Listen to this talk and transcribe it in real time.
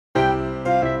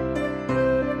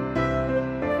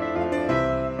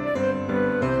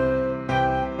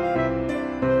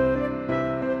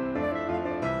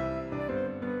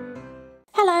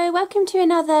welcome to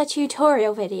another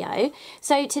tutorial video.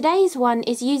 So today's one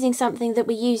is using something that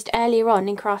we used earlier on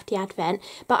in CRaFTi Advent,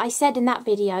 but I said in that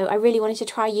video I really wanted to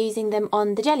try using them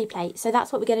on the Gelli Plate, so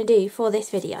that's what we're going to do for this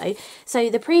video. So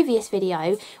the previous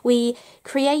video we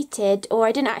created, or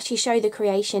I didn't actually show the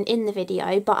creation in the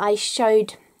video, but I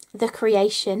showed the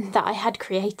creation that I had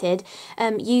created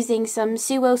using some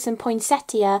Sue Wilson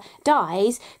Poinsettia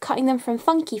dies, cutting them from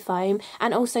Funky Foam,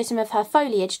 and also some of her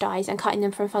Foliage dies and cutting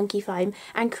them from Funky Foam,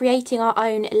 and creating our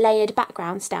own layered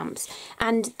background stamps.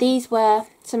 And these were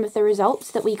some of the results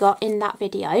that we got in that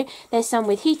video. There's some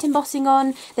with heat embossing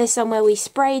on, there's some where we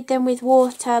sprayed them with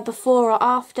water before or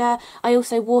after. I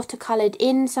also watercoloured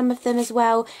in some of them as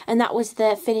well, and that was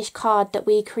the finished card that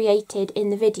we created in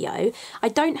the video. I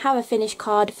don't have a finished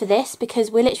card for this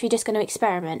because we're literally just going to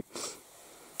experiment.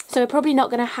 So we're probably not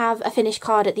going to have a finished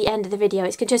card at the end of the video.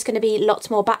 It's just going to be lots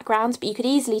more backgrounds, but you could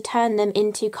easily turn them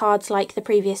into cards like the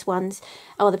previous ones,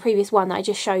 or the previous one that I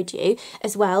just showed you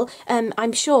as well.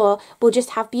 I'm sure we'll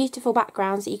just have beautiful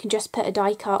backgrounds that you can just put a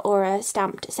die cut or a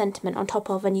stamped sentiment on top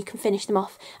of, and you can finish them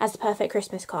off as the perfect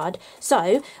Christmas card.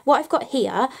 So what I've got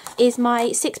here is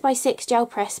my 6x6 gel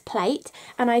press plate,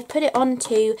 and I've put it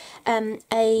onto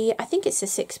I think it's a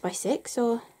 6x6,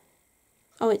 or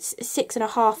it's a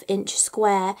 6.5 inch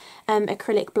square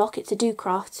acrylic block. It's a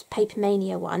DoCrafts Paper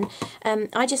Mania one.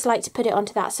 I just like to put it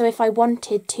onto that, so if I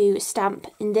wanted to stamp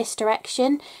in this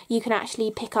direction, you can actually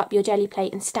pick up your Gelli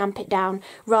Plate and stamp it down,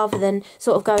 rather than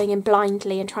sort of going in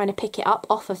blindly and trying to pick it up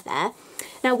off of there.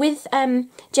 Now with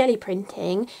jelly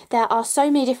printing, there are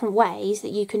so many different ways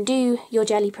that you can do your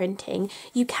jelly printing.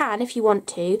 You can, if you want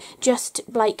to, just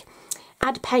like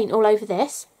add paint all over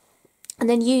this, and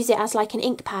then use it as like an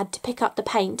ink pad to pick up the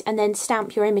paint and then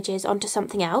stamp your images onto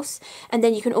something else. And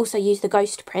then you can also use the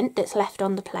ghost print that's left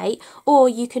on the plate, or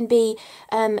you can be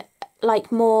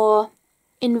like more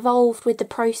involved with the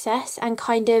process and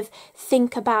kind of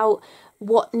think about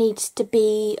what needs to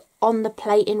be on the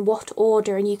plate in what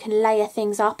order, and you can layer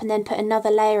things up and then put another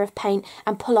layer of paint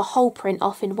and pull a whole print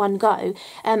off in one go.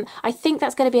 I think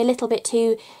that's going to be a little bit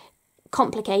too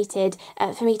complicated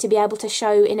for me to be able to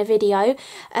show in a video,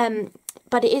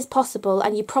 but it is possible,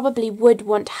 and you probably would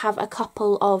want to have a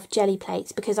couple of jelly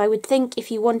plates, because I would think if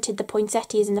you wanted the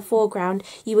poinsettias in the foreground,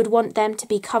 you would want them to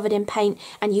be covered in paint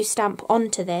and you stamp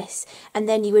onto this, and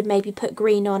then you would maybe put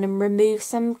green on and remove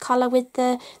some colour with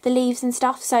the leaves and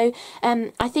stuff. So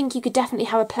I think you could definitely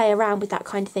have a play around with that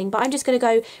kind of thing, but I'm just going to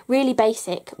go really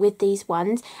basic with these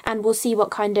ones and we'll see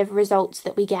what kind of results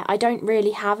that we get. I don't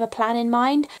really have a plan in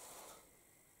mind,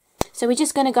 so we're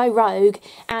just going to go rogue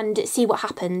and see what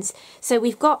happens. So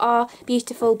we've got our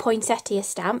beautiful poinsettia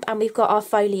stamp and we've got our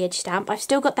foliage stamp. I've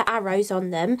still got the arrows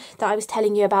on them that I was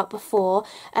telling you about before,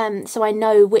 so I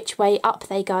know which way up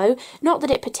they go. Not that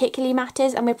it particularly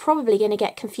matters, and we're probably going to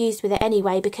get confused with it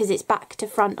anyway because it's back to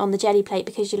front on the Gelli Plate,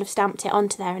 because you'll have stamped it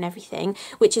onto there and everything,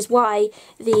 which is why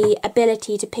the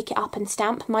ability to pick it up and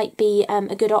stamp might be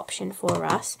a good option for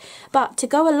us. But to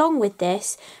go along with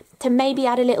this, to maybe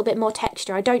add a little bit more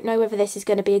texture, I don't know whether this is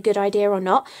going to be a good idea or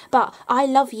not, but I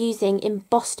love using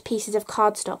embossed pieces of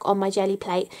cardstock on my Gelli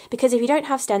Plate, because if you don't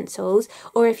have stencils,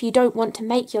 or if you don't want to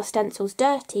make your stencils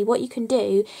dirty, what you can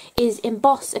do is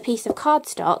emboss a piece of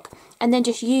cardstock and then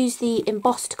just use the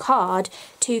embossed card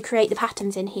to create the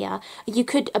patterns in here. You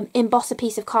could emboss a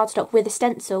piece of cardstock with a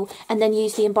stencil and then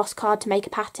use the embossed card to make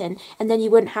a pattern, and then you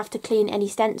wouldn't have to clean any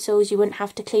stencils, you wouldn't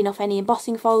have to clean off any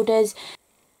embossing folders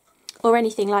or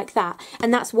anything like that.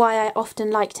 And that's why I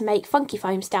often like to make Funky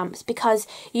Foam stamps, because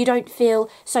you don't feel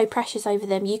so precious over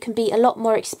them. You can be a lot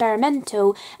more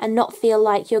experimental and not feel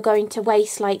like you're going to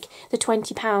waste like the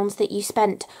 £20 that you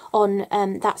spent on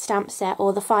that stamp set,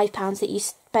 or the £5 that you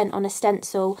spent on a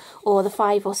stencil, or the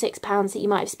 £5 or £6 that you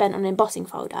might have spent on an embossing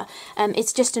folder.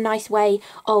 It's just a nice way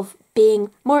of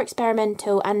being more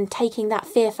experimental and taking that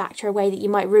fear factor away that you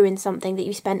might ruin something that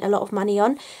you spent a lot of money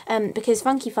on, because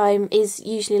Funky Foam is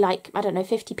usually like, I don't know,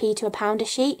 50p to £1 a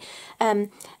sheet, and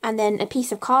then a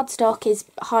piece of cardstock is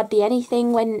hardly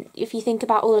anything if you think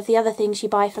about all of the other things you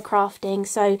buy for crafting.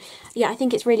 So yeah, I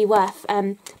think it's really worth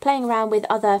playing around with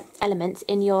other elements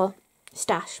in your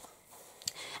stash.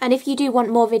 And if you do want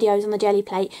more videos on the Gelli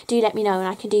Plate, do let me know and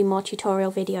I can do more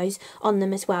tutorial videos on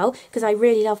them as well, because I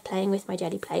really love playing with my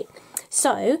Gelli Plate.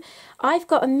 So I've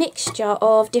got a mixture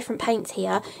of different paints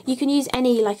here. You can use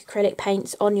any like acrylic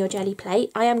paints on your Gelli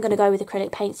plate. I am going to go with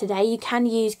acrylic paints today. You can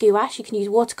use gouache, you can use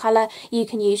watercolour, you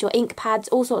can use your ink pads,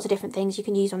 all sorts of different things you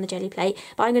can use on the Gelli plate.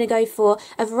 But I'm going to go for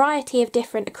a variety of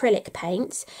different acrylic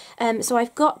paints. So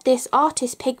I've got this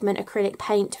Artist Pigment acrylic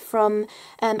paint from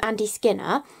Andy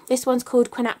Skinner. This one's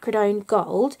called Quinacridone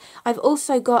Gold. I've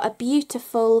also got a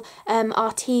beautiful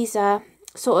ARTEZA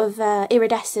sort of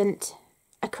iridescent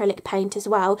acrylic paint as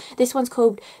well. This one's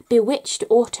called Bewitched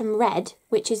Autumn Red,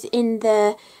 which is in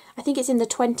the, I think it's in the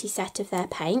 20 set of their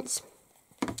paints.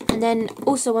 And then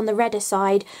also on the redder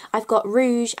side, I've got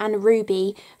Rouge and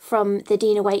Ruby from the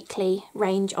Dina Wakley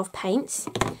range of paints.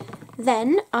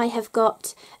 Then I have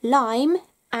got Lime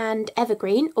and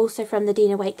Evergreen, also from the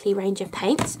Dina Wakley range of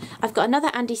paints. I've got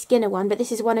another Andy Skinner one, but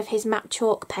this is one of his matte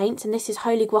chalk paints, and this is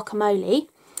Holy Guacamole.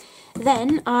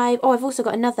 Then I've also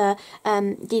got another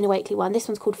Dina Wakley one. This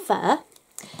one's called Fur.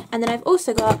 And then I've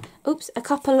also got, a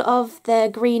couple of the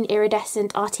green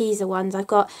iridescent ARTEZA ones. I've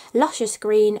got Luscious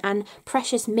Green and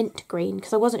Precious Mint Green,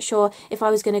 because I wasn't sure if I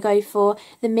was going to go for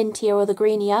the mintier or the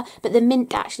greenier, but the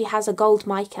mint actually has a gold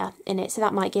mica in it, so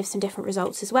that might give some different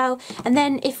results as well. And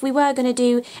then if we were going to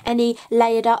do any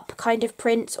layered up kind of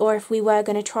prints, or if we were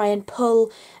going to try and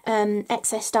pull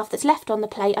excess stuff that's left on the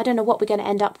plate, I don't know what we're going to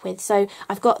end up with. So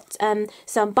I've got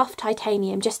some buff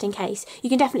titanium just in case. You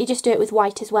can definitely just do it with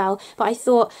white as well, but I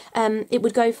thought it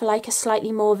would go for like a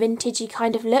slightly more vintagey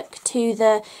kind of look to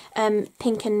the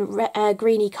pink and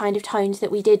greeny kind of tones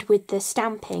that we did with the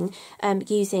stamping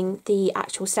using the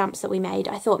actual stamps that we made.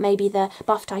 I thought maybe the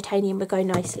buff titanium would go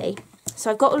nicely. So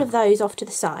I've got all of those off to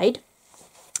the side.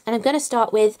 And I'm going to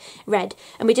start with red,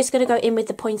 and we're just going to go in with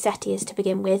the poinsettias to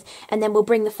begin with, and then we'll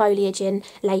bring the foliage in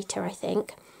later, I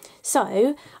think.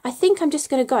 So I think I'm just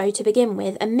going to go, to begin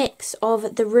with, a mix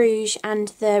of the Rouge and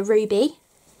the Ruby.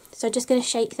 So I'm just going to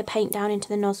shake the paint down into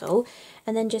the nozzle,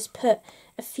 and then just put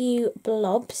a few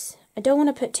blobs. I don't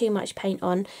want to put too much paint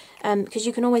on, because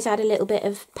you can always add a little bit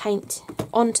of paint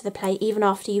onto the plate even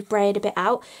after you've brayed a bit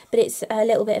out, but it's a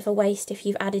little bit of a waste if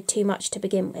you've added too much to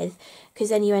begin with, because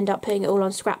then you end up putting it all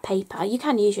on scrap paper. You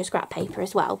can use your scrap paper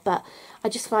as well, but I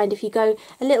just find if you go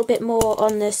a little bit more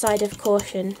on the side of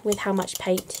caution with how much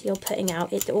paint you're putting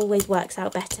out, it always works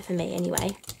out better for me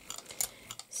anyway.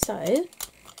 So, I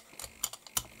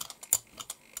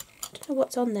don't know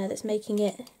what's on there that's making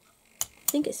it,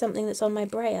 I think it's something that's on my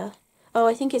brayer. Oh,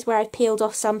 I think it's where I've peeled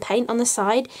off some paint on the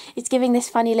side. It's giving this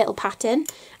funny little pattern.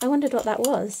 I wondered what that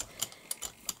was.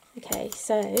 Okay,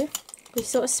 so we've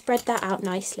sort of spread that out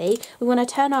nicely. We want to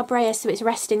turn our brayer so it's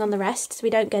resting on the rest, so we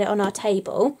don't get it on our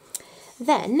table.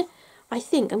 Then I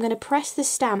think I'm going to press the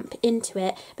stamp into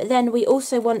it, but then we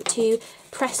also want to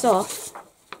press off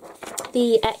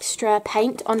the extra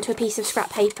paint onto a piece of scrap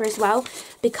paper as well,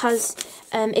 because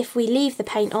if we leave the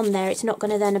paint on there, it's not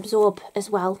going to then absorb as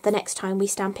well the next time we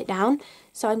stamp it down.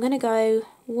 So I'm going to go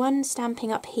one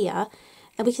stamping up here,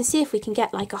 and we can see if we can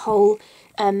get like a whole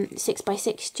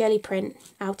 6x6 jelly print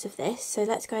out of this. So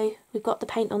let's go, we've got the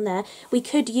paint on there. We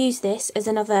could use this as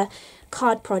another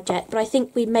card project, but I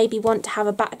think we maybe want to have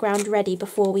a background ready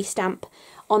before we stamp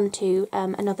onto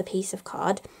another piece of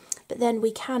card. But then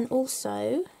we can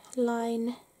also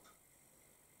line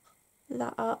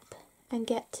that up and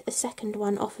get a second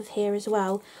one off of here as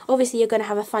well. Obviously you're going to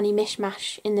have a funny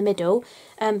mishmash in the middle,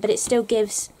 but it still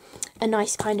gives a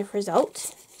nice kind of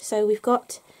result. So we've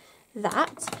got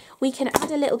that. We can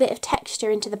add a little bit of texture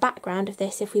into the background of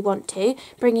this if we want to,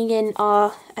 bringing in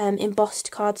our embossed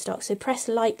cardstock. So press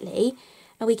lightly,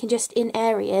 and we can just in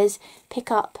areas pick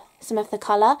up some of the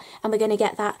colour, and we're going to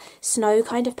get that snow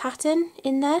kind of pattern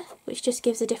in there, which just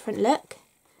gives a different look.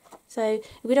 So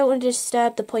we don't want to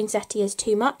disturb the poinsettias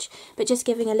too much, but just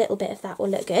giving a little bit of that will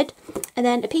look good. And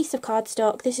then a piece of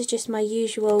cardstock. This is just my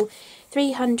usual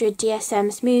 300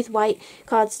 GSM smooth white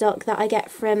cardstock that I get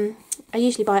from, I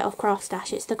usually buy it off Craft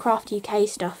Stash. It's the Craft UK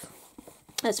stuff.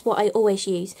 That's what I always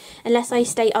use. Unless I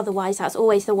state otherwise, that's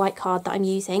always the white card that I'm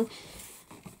using.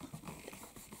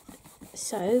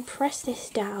 So press this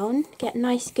down, get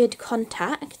nice good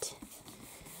contact.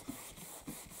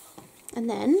 And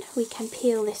then we can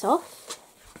peel this off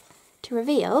to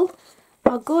reveal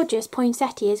our gorgeous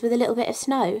poinsettias with a little bit of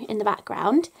snow in the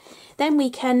background. Then we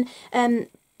could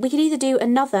either do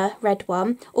another red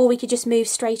one, or we could just move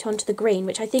straight onto the green,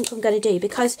 which I think I'm going to do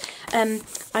because I'm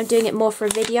doing it more for a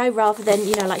video rather than,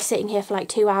 you know, like sitting here for like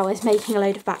 2 hours making a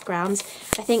load of backgrounds.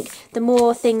 I think the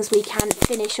more things we can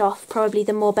finish off, probably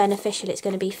the more beneficial it's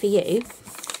going to be for you.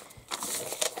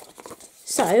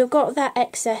 So I've got that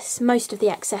excess, most of the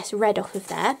excess red off of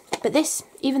there, but this,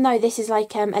 even though this is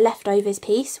like a leftovers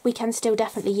piece, we can still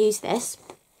definitely use this.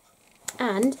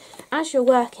 And as you're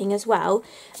working as well,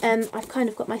 I've kind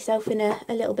of got myself in a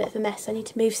little bit of a mess. I need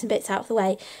to move some bits out of the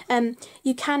way.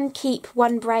 You can keep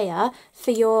one brayer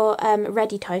for your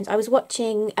ready tones. I was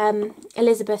watching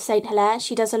Elizabeth St. Hilaire.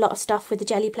 She does a lot of stuff with the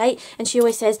Gelli Plate, and she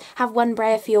always says have one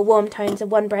brayer for your warm tones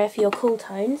and one brayer for your cool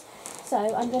tones. So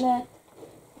I'm going to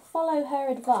follow her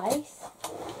advice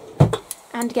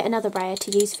and get another brayer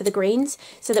to use for the greens,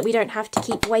 so that we don't have to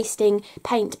keep wasting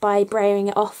paint by brayering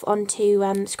it off onto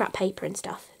scrap paper and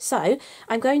stuff. So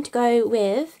I'm going to go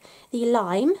with the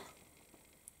lime,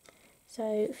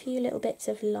 so a few little bits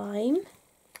of lime,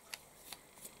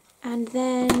 and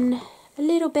then a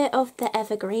little bit of the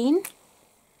evergreen,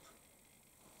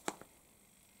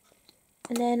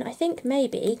 and then I think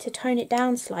maybe to tone it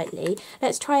down slightly,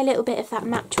 let's try a little bit of that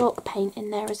matte chalk paint in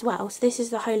there as well. So this is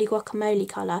the Holy Guacamole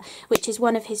colour, which is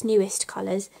one of his newest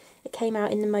colours. It came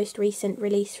out in the most recent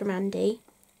release from Andy.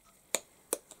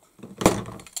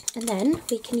 And then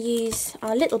we can use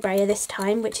our little brayer this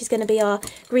time, which is going to be our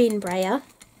green brayer,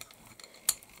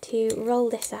 to roll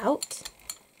this out.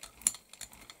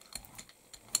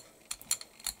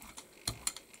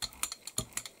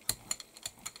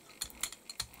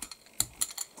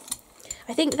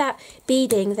 I think that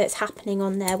beading that's happening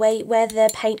on there, where the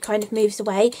paint kind of moves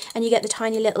away and you get the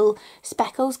tiny little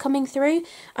speckles coming through,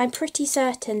 I'm pretty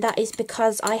certain that is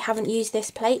because I haven't used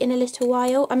this plate in a little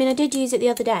while. I mean, I did use it the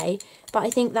other day, but I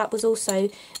think that was also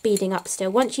beading up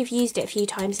still. Once you've used it a few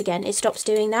times again, it stops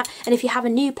doing that. And if you have a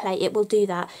new plate, it will do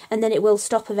that, and then it will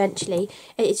stop eventually.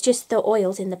 It's just the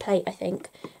oils in the plate, I think.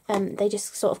 They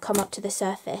just sort of come up to the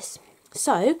surface.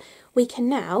 So we can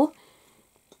now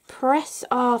press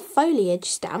our foliage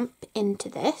stamp into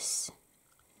this,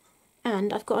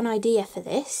 and I've got an idea for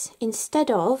this. Instead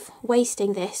of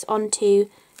wasting this onto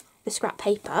the scrap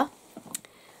paper,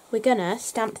 we're gonna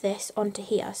stamp this onto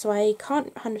here. So I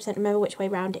can't 100% remember which way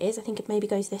round it is. I think it maybe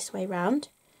goes this way round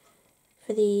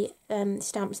for the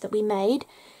stamps that we made,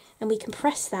 and we can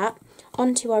press that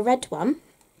onto our red one,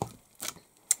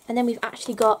 and then we've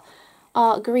actually got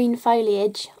our green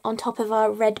foliage on top of our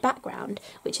red background,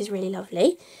 which is really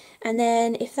lovely. And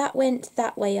then if that went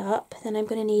that way up, then I'm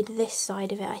going to need this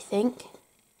side of it, I think.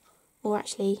 Or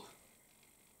actually,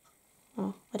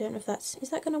 oh, I don't know if that's, is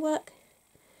that going to work?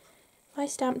 If I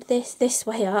stamped this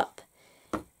way up,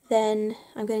 then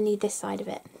I'm going to need this side of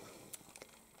it.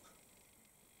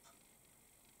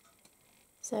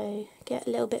 So get a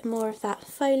little bit more of that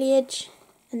foliage,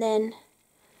 and then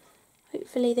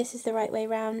hopefully this is the right way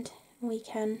round. We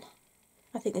can,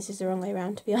 I think this is the wrong way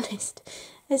round, to be honest.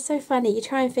 It's so funny, you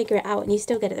try and figure it out and you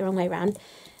still get it the wrong way round.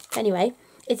 But anyway,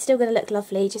 it's still going to look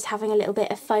lovely, just having a little bit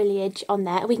of foliage on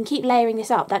there. And we can keep layering this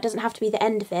up, that doesn't have to be the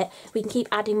end of it. We can keep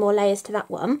adding more layers to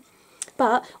that one.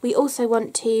 But we also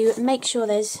want to make sure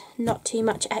there's not too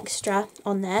much extra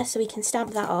on there, so we can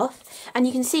stamp that off. And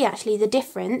you can see actually the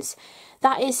difference.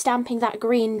 That is stamping that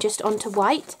green just onto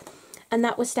white, and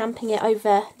that was stamping it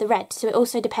over the red. So it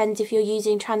also depends if you're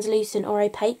using translucent or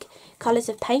opaque colours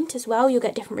of paint as well. You'll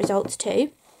get different results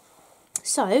too.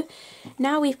 So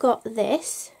now we've got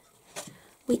this,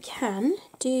 we can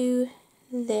do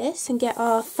this and get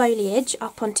our foliage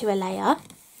up onto a layer.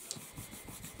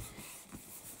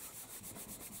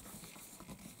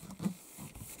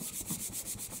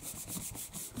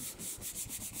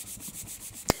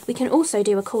 We can also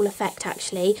do a cool effect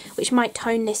actually, which might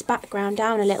tone this background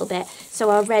down a little bit, so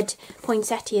our red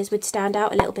poinsettias would stand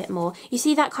out a little bit more. You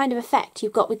see that kind of effect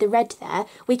you've got with the red there?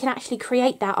 We can actually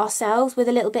create that ourselves with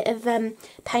a little bit of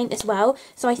paint as well.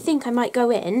 So I think I might go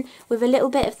in with a little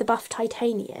bit of the buff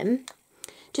titanium,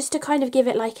 just to kind of give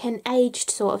it like an aged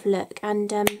sort of look, and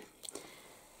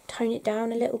tone it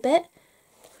down a little bit.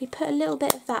 If we put a little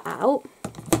bit of that out,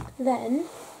 then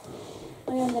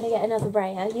I am going to get another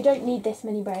brayer. You don't need this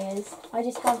many brayers. I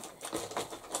just have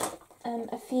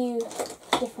a few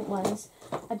different ones.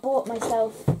 I bought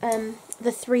myself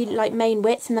the 3 like main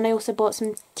widths, and then I also bought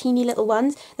some teeny little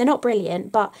ones. They're not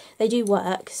brilliant, but they do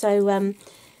work. So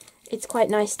it's quite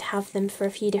nice to have them for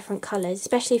a few different colours,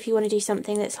 especially if you want to do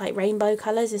something that's like rainbow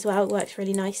colours as well. It works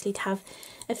really nicely to have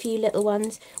a few little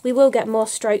ones. We will get more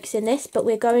strokes in this, but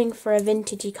we're going for a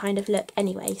vintagey kind of look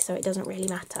anyway, so it doesn't really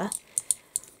matter.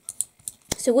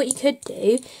 So what you could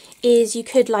do is you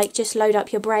could like just load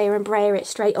up your brayer and brayer it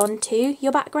straight onto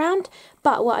your background.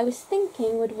 But what I was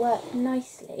thinking would work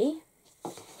nicely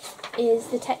is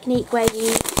the technique where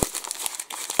you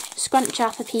scrunch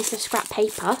up a piece of scrap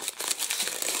paper,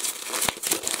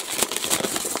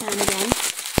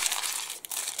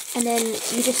 and then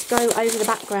you just go over the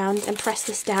background and press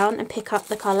this down and pick up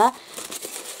the colour.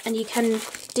 And you can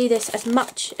do this as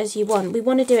much as you want. We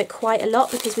want to do it quite a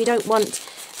lot because we don't want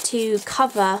to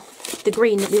cover the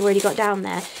green that we've already got down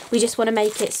there. We just want to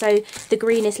make it so the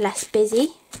green is less busy.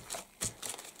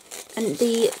 And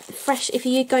if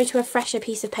you go to a fresher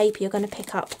piece of paper, you're going to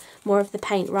pick up more of the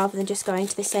paint rather than just going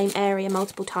to the same area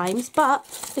multiple times. But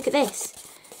look at this.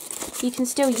 You can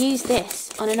still use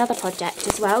this on another project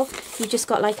as well. You've just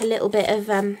got like a little bit of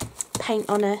paint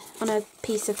on a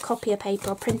piece of copier paper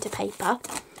or printer paper.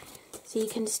 So you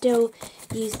can still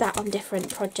use that on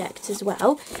different projects as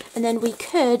well. And then we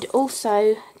could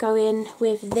also go in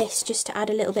with this just to add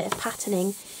a little bit of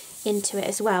patterning into it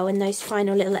as well in those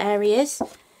final little areas.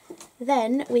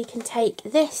 Then we can take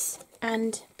this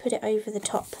and put it over the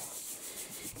top.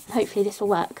 Hopefully this will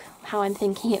work how I'm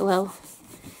thinking it will.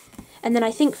 And then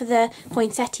I think for the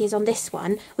poinsettias on this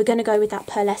one, we're going to go with that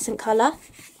pearlescent colour.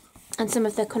 And some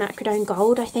of the Quinacridone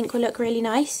gold I think will look really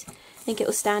nice. I think it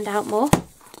will stand out more.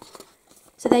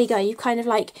 So there you go, you've kind of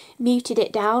like muted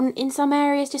it down in some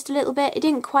areas just a little bit. It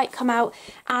didn't quite come out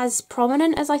as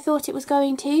prominent as I thought it was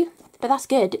going to. But that's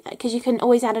good, because you can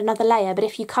always add another layer. But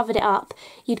if you covered it up,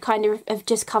 you'd kind of have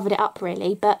just covered it up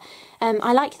really. But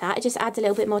I like that, it just adds a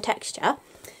little bit more texture.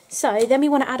 So then we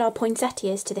want to add our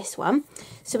poinsettias to this one.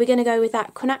 So we're going to go with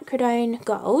that Quinacridone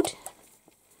gold.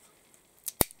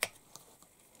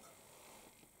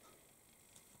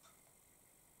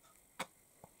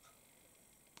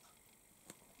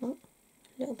 Oh,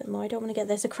 a little bit more. I don't want to get,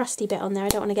 there's a crusty bit on there. I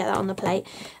don't want to get that on the plate.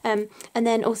 And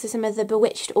then also some of the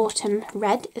Bewitched Autumn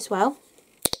red as well.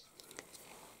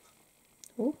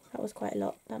 Oh, that was quite a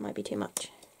lot. That might be too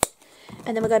much.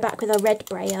 And then we'll go back with our red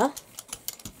brayer.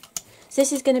 So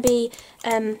this is going to be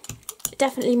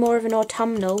definitely more of an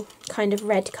autumnal kind of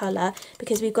red colour,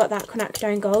 because we've got that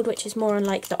Quinacridone gold, which is more on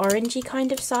like the orangey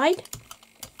kind of side.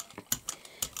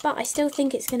 But I still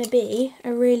think it's going to be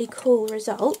a really cool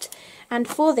result. And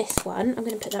for this one, I'm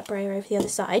going to put that brayer over the other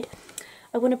side.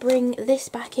 I want to bring this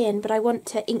back in, but I want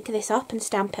to ink this up and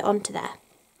stamp it onto there.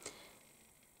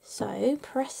 So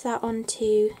press that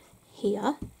onto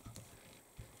here.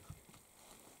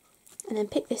 And then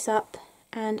pick this up.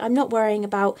 And I'm not worrying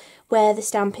about where the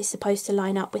stamp is supposed to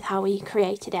line up with how we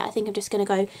created it. I think I'm just going to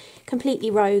go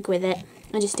completely rogue with it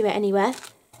and just do it anywhere.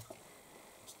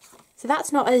 So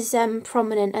that's not as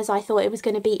prominent as I thought it was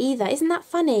going to be either. Isn't that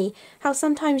funny? How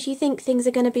sometimes you think things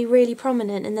are going to be really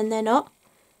prominent and then they're not.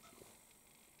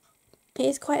 It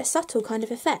is quite a subtle kind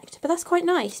of effect, but that's quite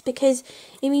nice because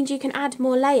it means you can add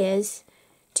more layers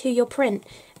to your print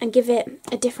and give it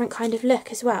a different kind of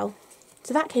look as well.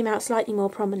 So that came out slightly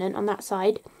more prominent on that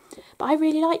side. But I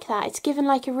really like that. It's given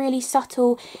like a really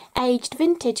subtle, aged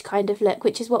vintage kind of look,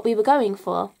 which is what we were going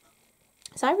for.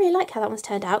 So I really like how that one's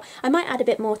turned out. I might add a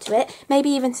bit more to it. Maybe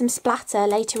even some splatter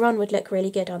later on would look really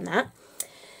good on that.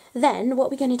 Then what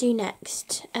we're going to do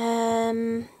next.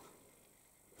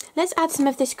 Let's add some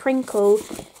of this crinkle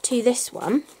to this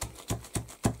one.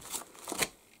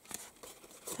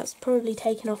 That's probably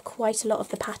taken off quite a lot of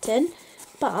the pattern.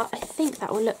 But I think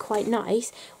that will look quite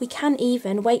nice. We can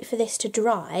even wait for this to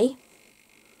dry.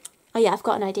 Oh yeah, I've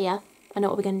got an idea. I know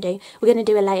what we're going to do. We're going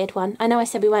to do a layered one. I know I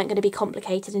said we weren't going to be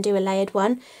complicated and do a layered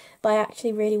one, but I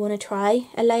actually really want to try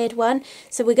a layered one.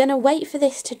 So we're going to wait for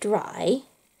this to dry.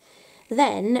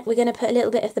 Then we're going to put a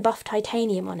little bit of the buff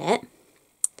titanium on it.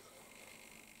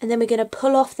 And then we're going to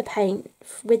pull off the paint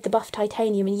with the buff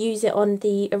titanium and use it on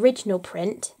the original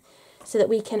print so that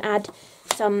we can add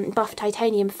some buff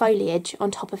titanium foliage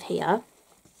on top of here.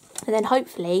 And then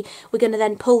hopefully we're going to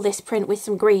then pull this print with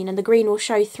some green and the green will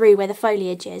show through where the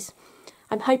foliage is.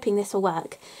 I'm hoping this will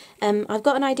work. I've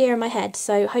got an idea in my head,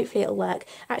 so hopefully it'll work.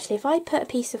 Actually, if I put a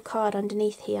piece of card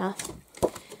underneath here,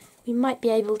 we might be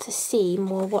able to see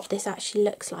more what this actually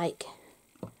looks like.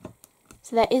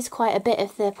 So there is quite a bit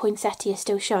of the poinsettia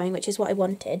still showing, which is what I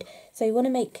wanted. So you want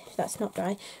to make, that's not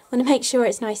dry, want to make sure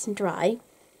it's nice and dry.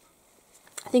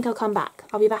 I think I'll come back.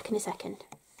 I'll be back in a second.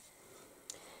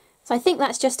 So I think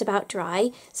that's just about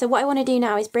dry. So what I want to do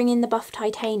now is bring in the buff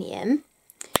titanium.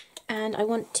 And I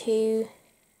want to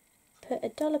put a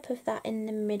dollop of that in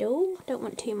the middle. Don't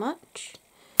want too much.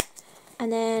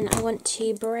 And then I want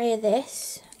to brayer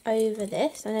this over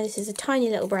this. I know this is a tiny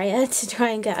little brayer to try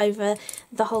and get over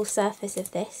the whole surface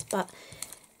of this, but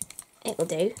it will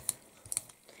do.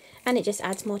 And it just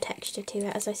adds more texture to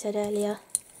it, as I said earlier.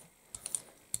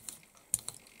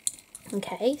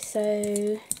 Okay,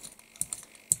 so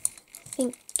I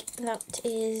think that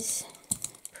is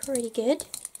pretty good.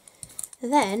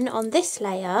 Then on this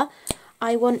layer,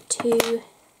 I want to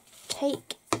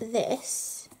take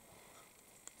this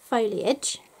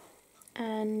foliage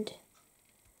and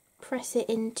press it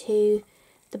into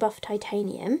the buff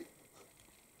titanium.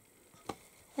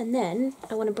 And then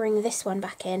I want to bring this one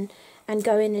back in and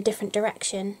go in a different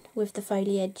direction with the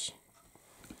foliage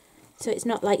so it's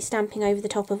not like stamping over the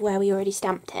top of where we already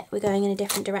stamped it. We're going in a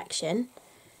different direction.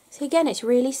 So again, it's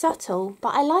really subtle,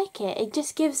 but I like it. It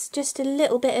just gives just a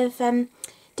little bit of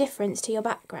difference to your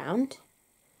background.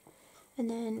 And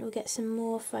then we'll get some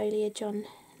more foliage on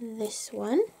this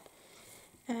one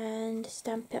and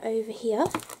stamp it over here.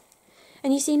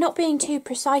 And you see, not being too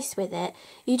precise with it,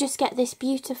 you just get this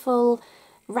beautiful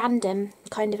random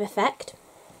kind of effect.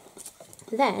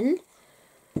 Then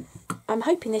I'm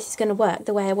hoping this is going to work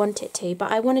the way I want it to,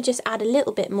 but I want to just add a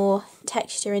little bit more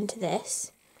texture into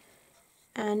this.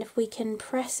 And if we can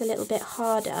press a little bit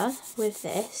harder with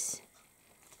this,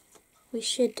 we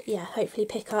should, yeah, hopefully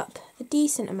pick up a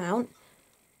decent amount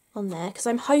on there, because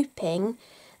I'm hoping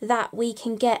that we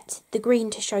can get the green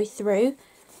to show through.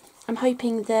 I'm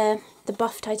hoping the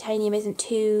buff titanium isn't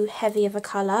too heavy of a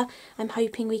colour. I'm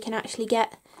hoping we can actually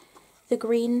get the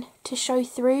green to show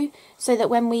through, so that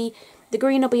when the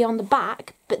green will be on the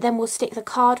back, but then we'll stick the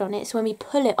card on it, so when we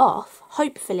pull it off,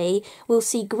 hopefully we'll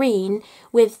see green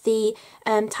with the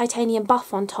titanium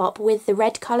buff on top with the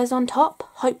red colours on top,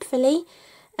 hopefully.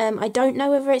 I don't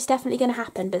know whether it's definitely going to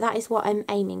happen, but that is what I'm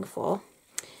aiming for.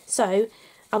 So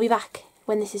I'll be back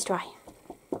when this is dry.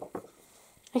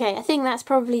 Okay, I think that's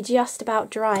probably just about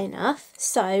dry enough,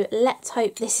 so let's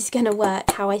hope this is going to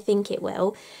work how I think it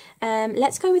will.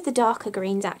 Let's go with the darker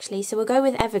greens actually, so we'll go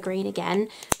with evergreen again,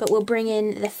 but we'll bring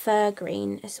in the fir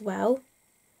green as well.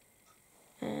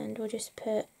 And we'll just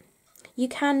put, you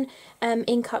can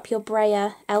ink up your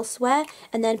brayer elsewhere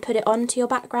and then put it onto your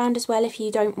background as well if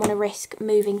you don't want to risk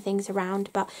moving things around,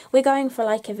 but we're going for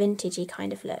like a vintagey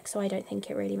kind of look, so I don't think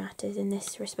it really matters in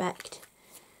this respect.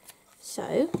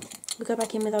 So we'll go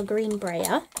back in with our green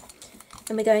brayer,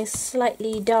 and we're going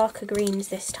slightly darker greens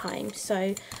this time,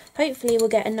 so hopefully we'll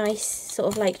get a nice sort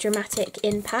of like dramatic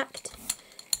impact.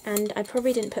 And I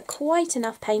probably didn't put quite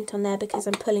enough paint on there because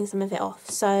I'm pulling some of it off,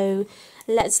 so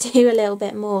let's do a little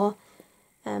bit more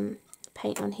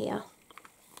paint on here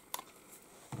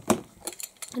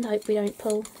and hope we don't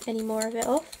pull any more of it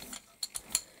off,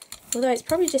 although it's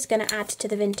probably just going to add to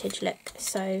the vintage look,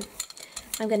 so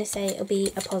I'm going to say it'll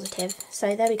be a positive.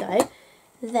 So there we go.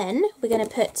 Then we're going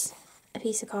to put a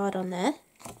piece of card on there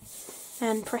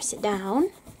and press it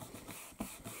down,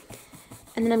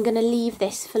 and then I'm going to leave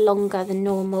this for longer than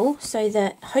normal so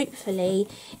that hopefully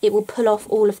it will pull off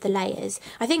all of the layers.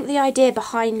 I think the idea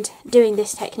behind doing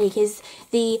this technique is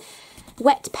the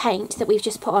wet paint that we've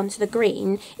just put onto the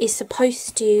green is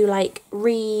supposed to like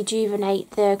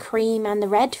rejuvenate the cream and the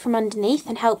red from underneath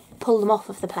and help pull them off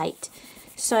of the plate.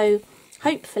 So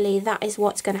hopefully that is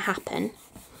what's going to happen.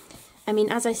 I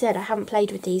mean, as I said, I haven't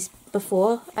played with these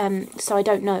before, so I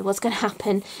don't know what's going to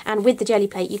happen. And with the Gelli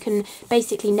Plate, you can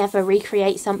basically never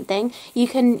recreate something. You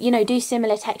can, you know, do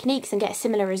similar techniques and get a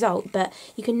similar result, but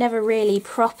you can never really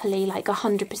properly, like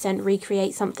 100%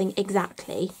 recreate something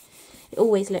exactly. It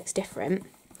always looks different.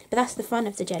 But that's the fun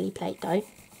of the Gelli Plate, though.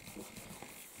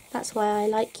 That's why I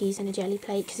like using a Gelli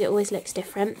Plate, because it always looks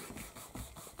different.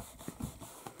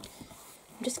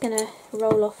 I'm just going to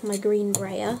roll off my green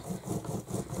brayer.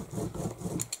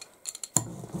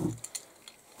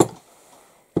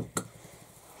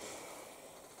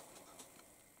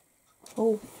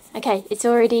 Oh, okay, it's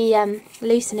already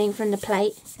loosening from the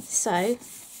plate, so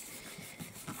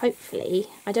hopefully,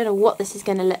 I don't know what this is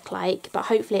going to look like, but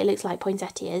hopefully it looks like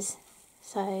poinsettias.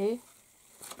 So,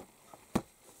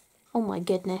 oh my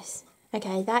goodness.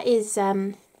 Okay, that is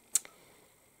a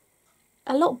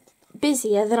lot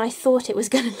busier than I thought it was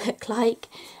going to look like.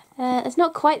 It's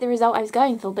not quite the result I was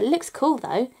going for, but it looks cool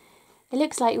though. It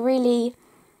looks like really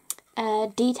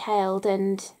detailed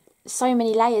and so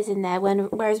many layers in there,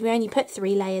 whereas we only put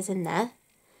 3 layers in there.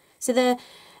 So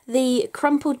the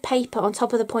crumpled paper on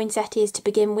top of the poinsettias to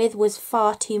begin with was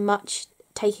far too much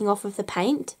taking off of the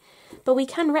paint, but we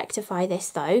can rectify this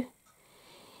though.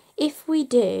 If we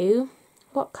do,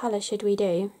 what colour should we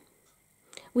do?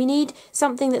 We need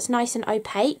something that's nice and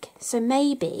opaque, so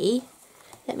maybe,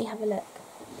 let me have a look.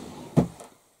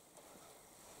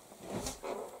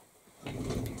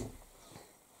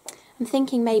 I'm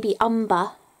thinking maybe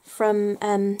umber from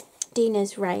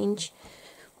Dina's range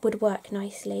would work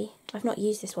nicely. I've not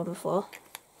used this one before.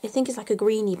 I think it's like a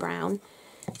greeny brown,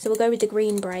 so we'll go with the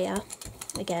green brayer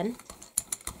again.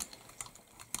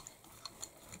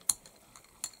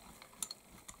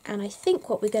 And I think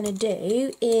what we're going to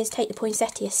do is take the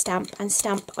poinsettia stamp and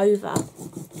stamp over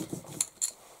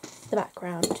the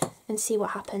background and see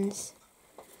what happens.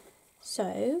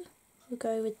 So we'll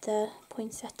go with the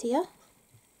poinsettia.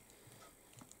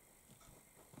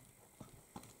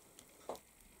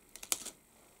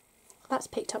 That's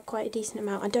picked up quite a decent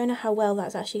amount. I don't know how well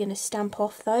that's actually going to stamp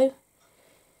off though.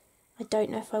 I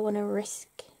don't know if I want to risk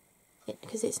it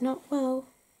because it's not, well,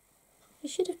 I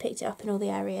should have picked it up in all the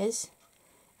areas.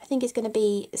 I think it's going to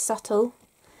be subtle.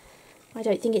 I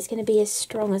don't think it's going to be as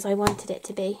strong as I wanted it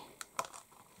to be.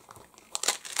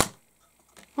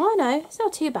 Oh no, it's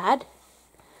not too bad.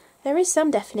 There is some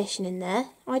definition in there.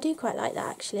 I do quite like that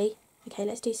actually. Okay,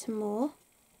 let's do some more.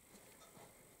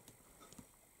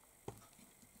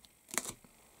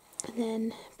 And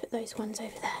then put those ones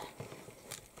over there.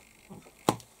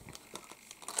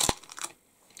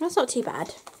 That's not too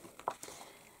bad.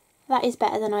 That is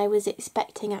better than I was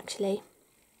expecting actually.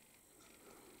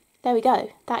 There we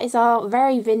go. That is our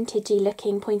very vintagey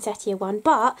looking poinsettia one.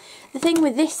 But the thing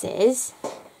with this is,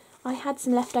 I had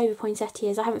some leftover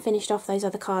poinsettias. I haven't finished off those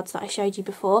other cards that I showed you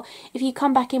before. If you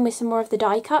come back in with some more of the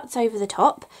die cuts over the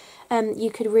top, you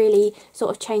could really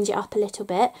sort of change it up a little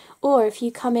bit. Or if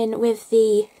you come in with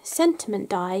the sentiment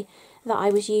die that I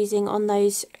was using on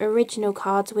those original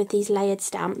cards with these layered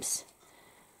stamps.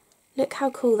 Look how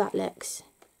cool that looks.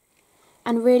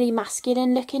 And really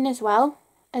masculine looking as well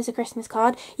as a Christmas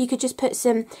card. You could just put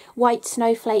some white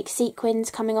snowflake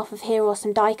sequins coming off of here or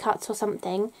some die cuts or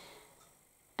something,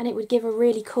 and it would give a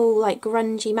really cool, like,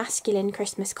 grungy masculine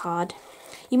Christmas card.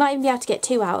 You might even be able to get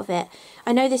 2 out of it.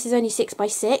 I know this is only 6 by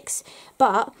 6,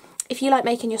 but if you like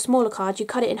making your smaller card, you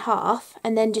cut it in half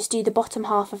and then just do the bottom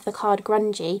half of the card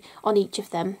grungy on each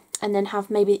of them, and then have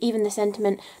maybe even the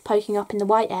sentiment poking up in the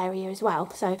white area as well.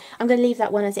 So I'm going to leave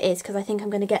that one as it is because I think I'm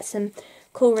going to get some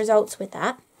cool results with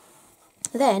that.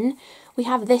 Then we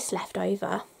have this left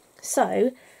over,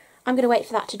 so I'm going to wait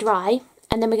for that to dry,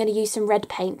 and then we're going to use some red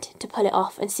paint to pull it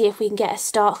off and see if we can get a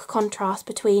stark contrast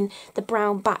between the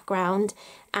brown background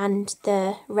and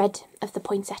the red of the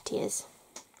poinsettias.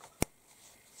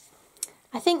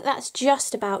 I think that's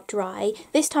just about dry.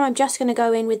 This time I'm just going to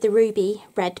go in with the ruby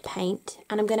red paint,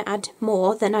 and I'm going to add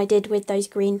more than I did with those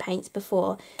green paints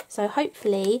before. So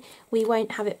hopefully we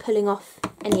won't have it pulling off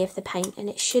any of the paint, and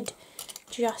it should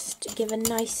just give a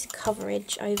nice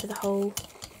coverage over the whole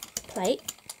plate.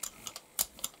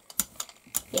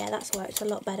 Yeah, that's worked a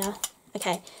lot better.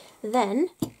 Okay, then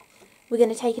we're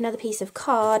going to take another piece of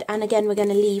card, and again we're going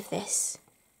to leave this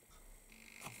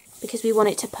because we want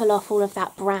it to pull off all of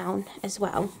that brown as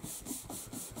well.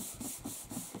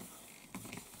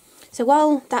 So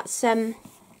while that's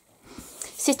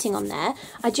sitting on there,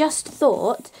 I just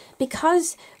thought,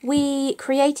 because we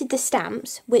created the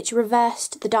stamps which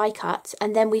reversed the die cuts,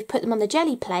 and then we've put them on the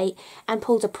Gelli plate and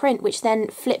pulled a print which then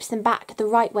flips them back the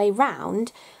right way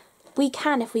round, we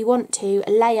can, if we want to,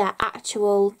 layer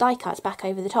actual die cuts back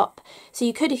over the top. So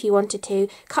you could, if you wanted to,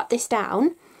 cut this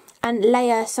down and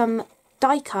layer some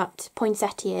die cut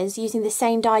poinsettias using the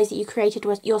same dies that you created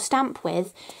your stamp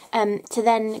with, to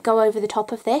then go over the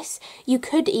top of this. You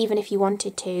could even, if you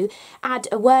wanted to, add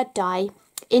a word die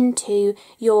into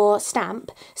your stamp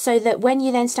so that when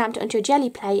you then stamped it onto your Gelli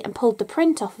plate and pulled the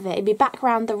print off of it, it'd be back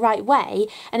round the right way,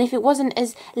 and if it wasn't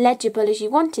as legible as you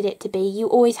wanted it to be, you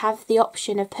always have the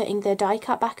option of putting the die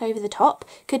cut back over the top.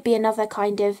 Could be another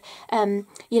kind of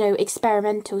you know,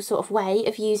 experimental sort of way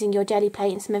of using your Gelli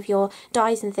plate and some of your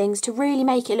dies and things to really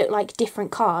make it look like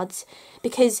different cards.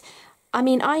 Because I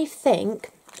mean, I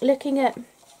think looking at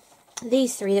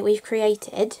these 3 that we've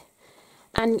created,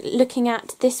 and looking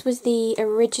at, this was the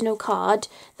original card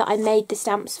that I made the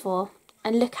stamps for,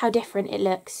 and look how different it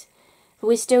looks.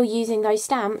 We're still using those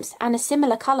stamps and a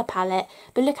similar colour palette,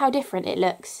 but look how different it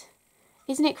looks.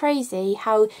 Isn't it crazy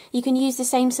how you can use the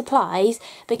same supplies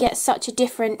but get such a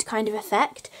different kind of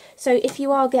effect? So if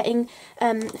you are getting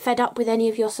fed up with any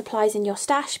of your supplies in your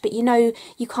stash, but you know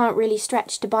you can't really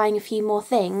stretch to buying a few more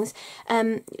things,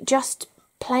 just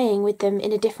playing with them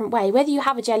in a different way. Whether you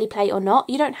have a Gelli plate or not,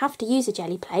 you don't have to use a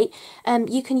Gelli plate.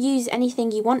 You can use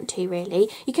anything you want to, really.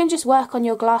 You can just work on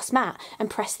your glass mat and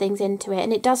press things into it,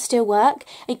 and it does still work.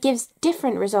 It gives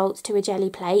different results to a Gelli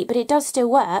plate, but it does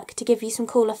still work to give you some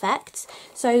cool effects.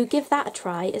 So give that a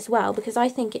try as well, because I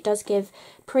think it does give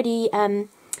pretty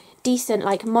decent,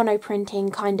 like, mono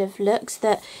printing kind of looks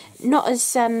that not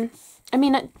as I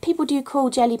mean, people do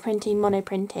call Gelli printing mono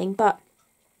printing, but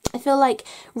I feel like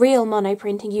real mono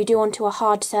printing you do onto a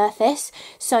hard surface,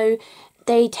 so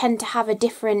they tend to have a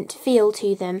different feel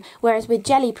to them, whereas with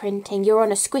Gelli printing you're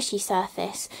on a squishy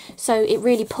surface, so it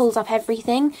really pulls up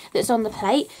everything that's on the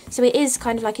plate. So it is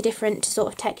kind of like a different sort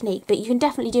of technique, but you can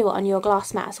definitely do it on your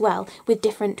glass mat as well with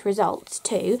different results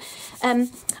too.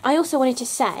 I also wanted to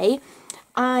say,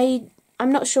 I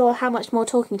I'm not sure how much more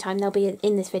talking time there'll be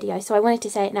in this video, so I wanted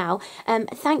to say it now.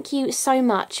 Thank you so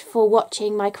much for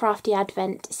watching my CRaFTi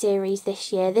Advent series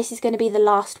this year. This is going to be the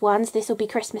last ones. This will be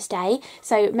Christmas Day,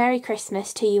 so Merry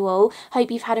Christmas to you all.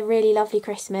 Hope you've had a really lovely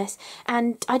Christmas,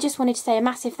 and I just wanted to say a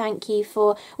massive thank you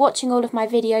for watching all of my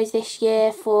videos this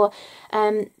year, for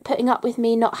putting up with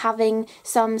me not having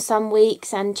some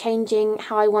weeks and changing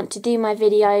how I want to do my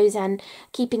videos, and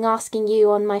keeping asking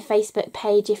you on my Facebook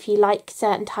page if you like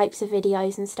certain types of videos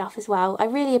and stuff as well. I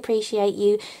really appreciate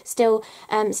you still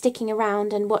sticking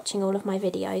around and watching all of my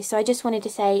videos. So I just wanted to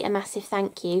say a massive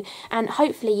thank you, and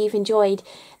hopefully you've enjoyed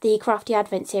the CRaFTi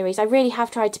Advent series. I really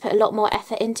have tried to put a lot more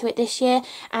effort into it this year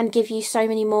and give you so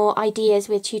many more ideas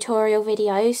with tutorial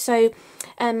videos. So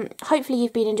hopefully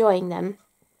you've been enjoying them.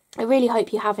 I really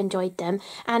hope you have enjoyed them,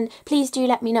 and please do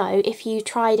let me know if you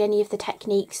tried any of the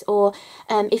techniques, or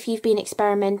if you've been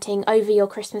experimenting over your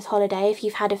Christmas holiday, if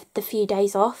you've had the few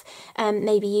days off.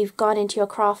 Maybe you've gone into your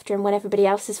craft room when everybody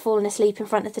else has fallen asleep in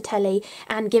front of the telly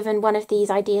and given one of these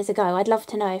ideas a go. I'd love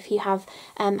to know if you have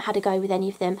had a go with any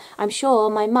of them. I'm sure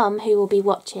my mum, who will be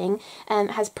watching,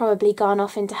 has probably gone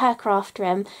off into her craft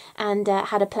room and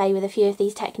had a play with a few of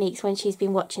these techniques when she's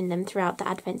been watching them throughout the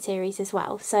Advent series as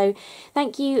well. So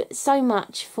thank you so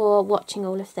much for watching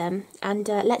all of them, and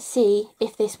let's see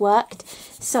if this worked.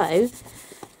 So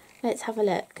let's have a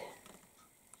look.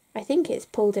 I think it's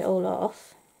pulled it all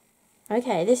off.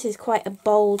 Okay, this is quite a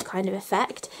bold kind of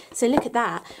effect. So look at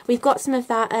that. We've got some of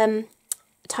that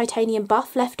titanium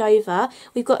buff left over.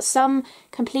 We've got some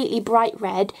completely bright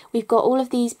red. We've got all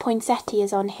of these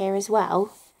poinsettias on here as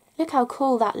well. Look how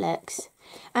cool that looks.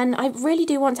 And I really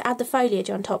do want to add the foliage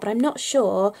on top, but I'm not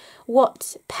sure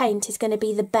what paint is going to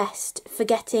be the best for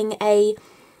getting a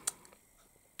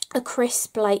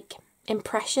crisp, like,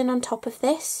 impression on top of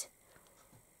this.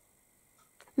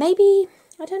 Maybe,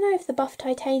 I don't know if the buff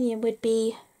titanium would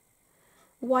be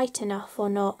white enough or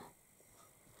not.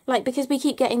 Like, because we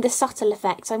keep getting the subtle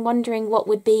effects, I'm wondering what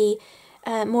would be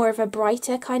more of a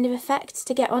brighter kind of effect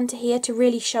to get onto here to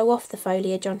really show off the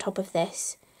foliage on top of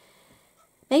this.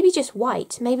 Maybe just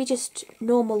white, maybe just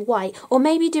normal white, or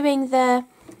maybe doing the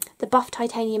buff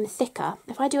titanium thicker.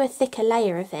 If I do a thicker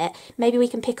layer of it, maybe we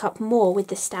can pick up more with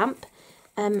the stamp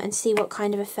and see what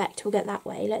kind of effect we'll get that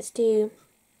way. Let's do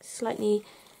slightly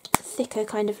thicker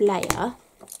kind of layer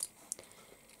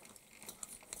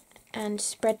and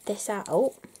spread this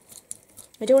out.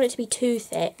 I don't want it to be too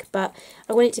thick, but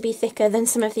I want it to be thicker than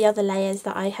some of the other layers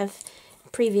that I have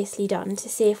previously done, to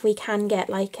see if we can get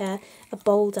like a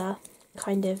bolder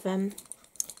kind of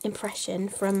impression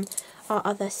from our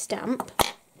other stamp.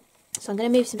 So I'm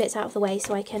going to move some bits out of the way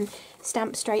so I can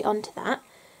stamp straight onto that.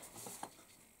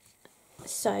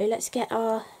 So let's get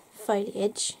our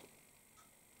foliage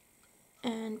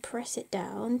and press it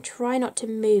down. Try not to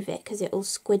move it because it will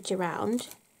squidge around.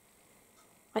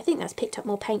 I think that's picked up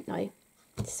more paint though.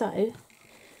 So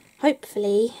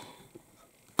hopefully,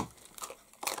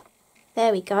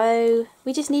 there we go.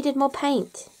 We just needed more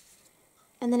paint,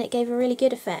 and then it gave a really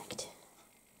good effect.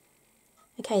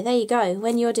 Okay, there you go.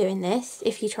 When you're doing this,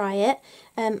 if you try it,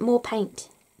 more paint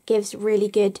gives really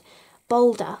good,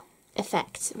 bolder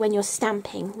effects when you're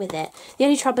stamping with it. The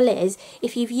only trouble is,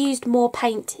 if you've used more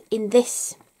paint in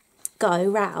this go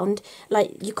round,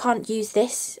 like, you can't use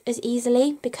this as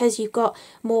easily because you've got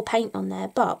more paint on there.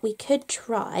 But we could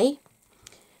try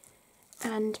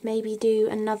and maybe do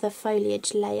another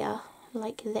foliage layer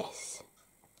like this,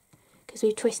 because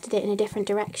we've twisted it in a different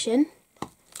direction.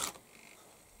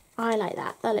 I like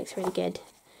that. That looks really good.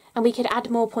 And we could add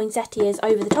more poinsettias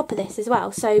over the top of this as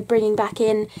well, so bringing back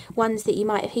in ones that you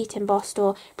might have heat embossed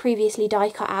or previously die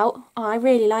cut out. Oh, I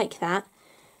really like that.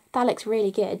 That looks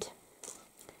really good.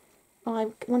 Oh, I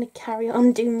want to carry on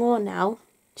and do more now.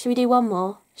 Should we do one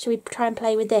more? Should we try and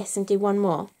play with this and do one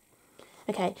more?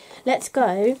 Okay, let's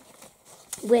go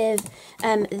with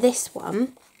this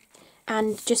one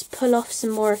and just pull off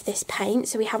some more of this paint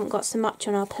so we haven't got so much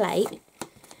on our plate,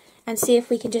 and see if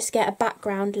we can just get a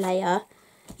background layer.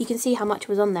 You can see how much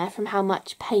was on there from how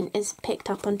much paint is picked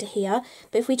up onto here,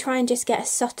 but if we try and just get a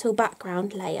subtle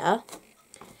background layer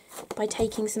by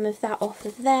taking some of that off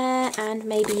of there and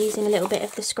maybe using a little bit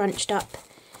of the scrunched up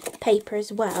paper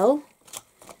as well.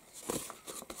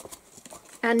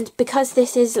 And because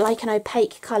this is like an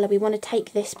opaque colour, we want to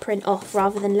take this print off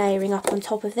rather than layering up on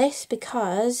top of this,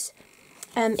 because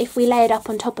if we layered up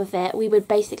on top of it, we would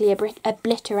basically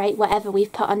obliterate whatever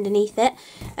we've put underneath it.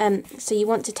 So you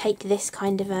want to take this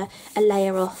kind of a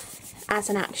layer off as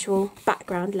an actual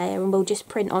background layer, and we'll just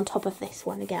print on top of this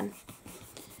one again.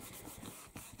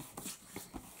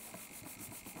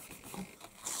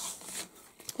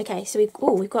 Okay, so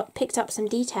we've got picked up some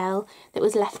detail that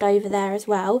was left over there as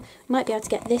well. We might be able to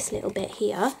get this little bit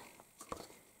here.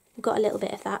 We've got a little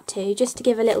bit of that too, just to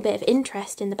give a little bit of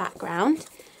interest in the background.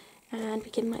 And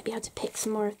we might be able to pick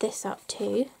some more of this up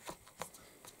too.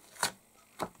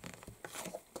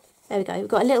 There we go, we've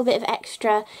got a little bit of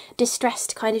extra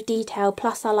distressed kind of detail,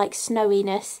 plus our like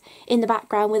snowiness in the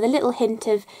background with a little hint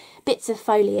of bits of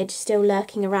foliage still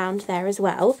lurking around there as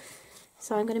well.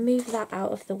 So I'm going to move that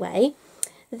out of the way.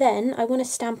 Then I want to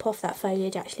stamp off that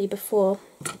foliage actually before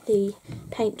the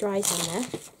paint dries on there.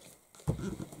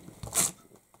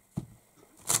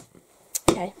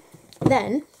 Okay,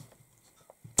 then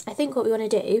I think what we want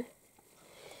to do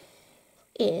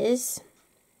is,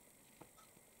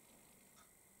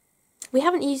 we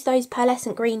haven't used those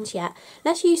pearlescent greens yet.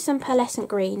 Let's use some pearlescent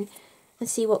green and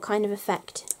see what kind of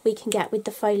effect we can get with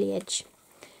the foliage.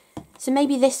 So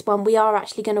maybe this one we are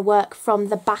actually going to work from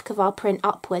the back of our print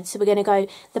upwards. So we're going to go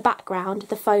the background,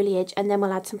 the foliage, and then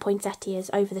we'll add some poinsettias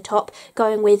over the top,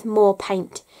 going with more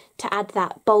paint to add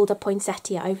that bolder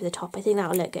poinsettia over the top. I think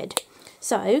that'll look good.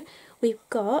 So we've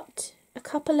got a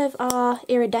couple of our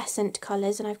iridescent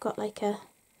colours, and I've got like a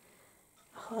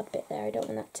hard bit there, I don't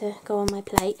want that to go on my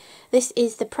plate. This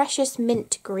is the Precious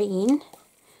Mint Green,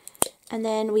 and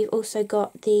then we've also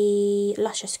got the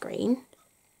Luscious Green,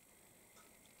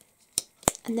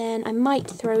 and then I might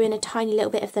throw in a tiny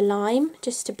little bit of the lime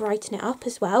just to brighten it up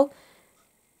as well.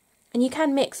 And you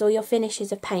can mix all your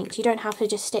finishes of paint, you don't have to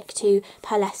just stick to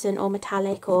pearlescent or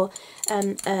metallic or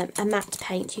a matte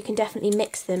paint. You can definitely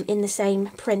mix them in the same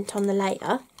print on the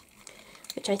layer,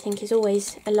 which I think is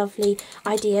always a lovely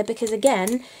idea, because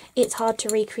again, it's hard to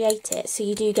recreate it, so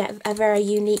you do get a very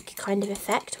unique kind of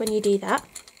effect when you do that.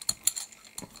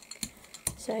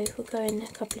 So we'll go in a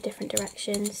couple of different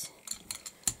directions.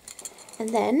 And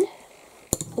then,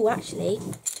 oh actually,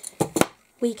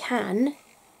 we can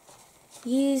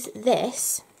use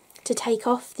this to take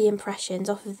off the impressions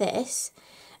off of this,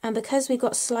 and because we've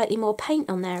got slightly more paint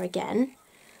on there again,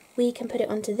 we can put it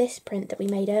onto this print that we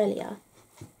made earlier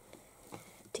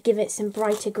to give it some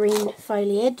brighter green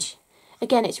foliage.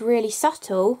 Again, it's really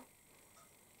subtle,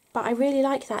 but I really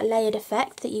like that layered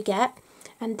effect that you get.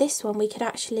 And this one we could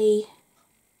actually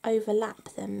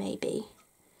overlap them maybe,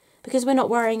 because we're not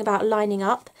worrying about lining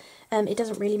up. It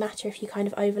doesn't really matter if you kind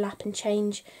of overlap and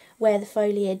change where the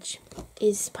foliage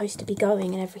is supposed to be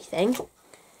going and everything.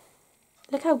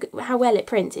 Look how well it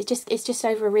prints. It's just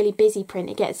over a really busy print.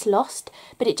 It gets lost,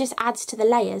 but it just adds to the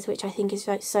layers, which I think is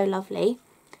so lovely.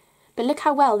 But look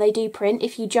how well they do print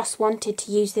if you just wanted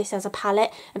to use this as a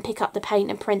palette and pick up the paint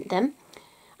and print them.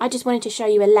 I just wanted to show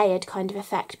you a layered kind of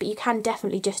effect, but you can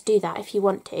definitely just do that if you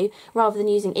want to. Rather than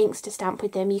using inks to stamp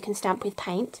with them, you can stamp with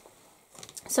paint.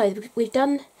 So we've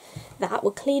done that.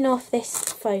 We'll clean off this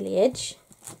foliage.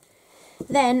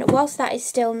 Then, whilst that is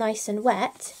still nice and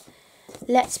wet,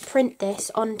 let's print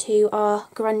this onto our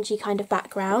grungy kind of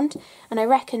background. And I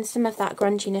reckon some of that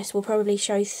grunginess will probably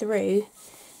show through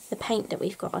the paint that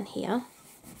we've got on here.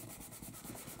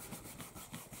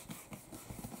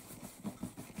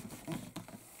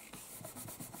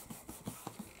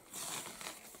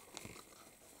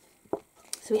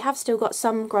 So we have still got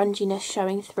some grunginess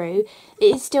showing through.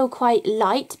 It is still quite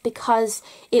light because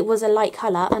it was a light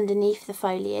colour underneath the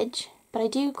foliage, but I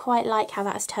do quite like how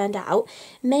that has turned out.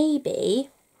 Maybe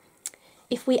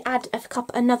if we add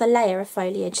another layer of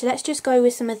foliage, so let's just go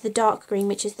with some of the dark green,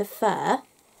 which is the fir.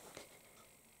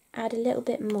 Add a little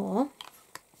bit more,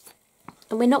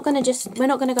 and we're not going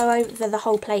to go over the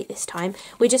whole plate this time.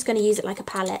 We're just going to use it like a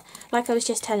palette, like I was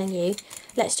just telling you.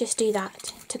 Let's just do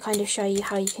that to kind of show you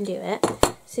how you can do it.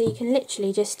 So you can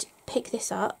literally just pick this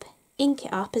up, ink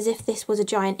it up as if this was a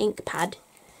giant ink pad,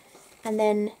 and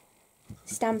then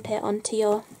stamp it onto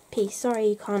your piece. Sorry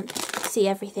you can't see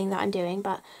everything that I'm doing,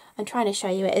 but I'm trying to show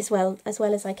you it as well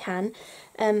as I can.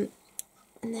 And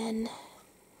then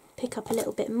pick up a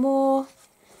little bit more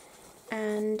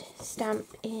and stamp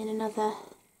in another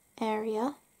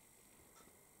area.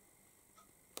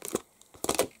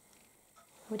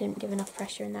 We didn't give enough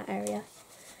pressure in that area.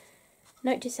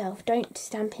 Note to self, don't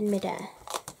stamp in midair.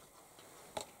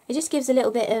 It just gives a little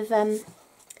bit of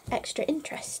extra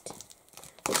interest,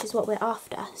 which is what we're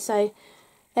after. So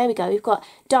there we go, we've got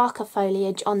darker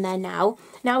foliage on there now.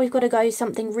 Now we've got to go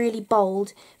something really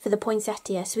bold for the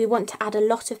poinsettia, so we want to add a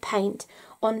lot of paint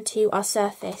onto our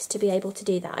surface to be able to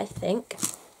do that, I think.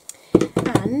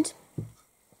 And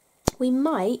we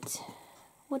might,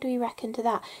 what do we reckon to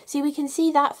that? See, we can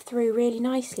see that through really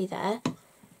nicely there.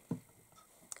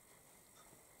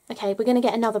 Okay, we're going to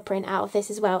get another print out of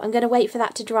this as well. I'm going to wait for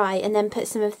that to dry and then put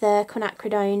some of the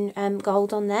Quinacridone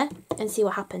gold on there and see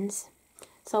what happens.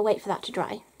 So I'll wait for that to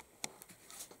dry.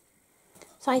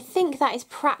 So I think that is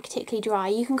practically dry.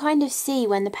 You can kind of see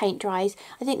when the paint dries.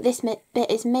 I think this bit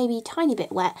is maybe a tiny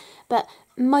bit wet, but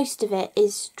most of it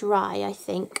is dry, I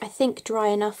think. I think dry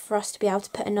enough for us to be able to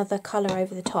put another colour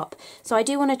over the top. So I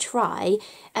do want to try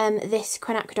this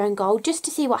Quinacridone Gold just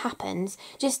to see what happens,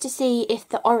 just to see if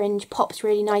the orange pops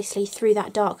really nicely through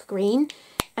that dark green.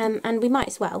 And we might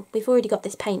as well. We've already got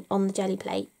this paint on the Gelli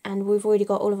Plate, and we've already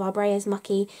got all of our brayers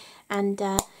mucky, and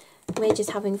we're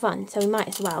just having fun, so we might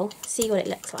as well see what it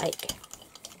looks like.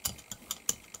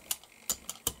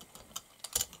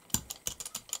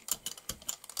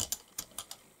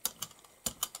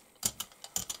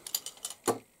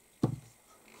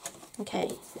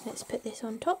 Okay, let's put this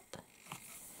on top.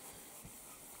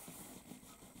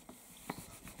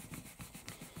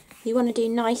 You want to do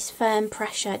nice firm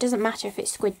pressure. It doesn't matter if it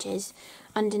squidges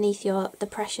underneath the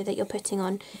pressure that you're putting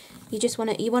on. You just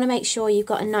want to make sure you've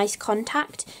got a nice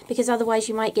contact, because otherwise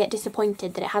you might get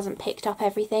disappointed that it hasn't picked up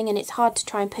everything, and it's hard to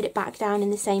try and put it back down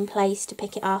in the same place to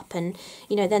pick it up, and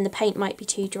you know, then the paint might be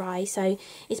too dry. So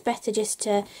it's better just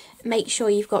to make sure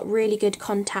you've got really good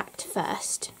contact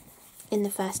first in the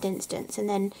first instance, and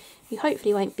then you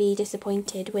hopefully won't be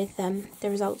disappointed with the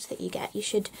results that you get. You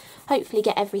should hopefully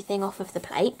get everything off of the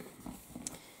plate.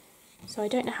 So I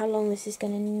don't know how long this is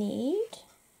going to need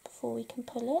before we can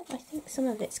pull it. I think some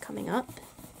of it's coming up.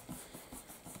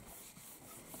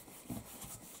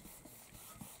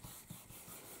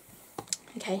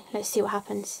 Okay, let's see what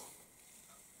happens.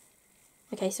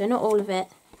 Okay, so not all of it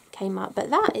came up, but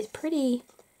that is pretty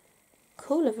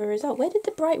cool of a result. Where did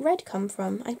the bright red come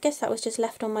from? I guess that was just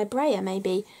left on my brayer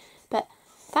maybe, but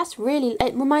that's really,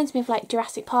 it reminds me of like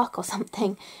Jurassic Park or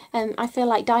something. I feel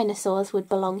like dinosaurs would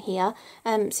belong here.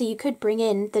 So you could bring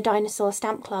in the Dinosaur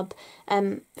Stamp Club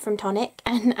from Tonic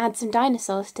and add some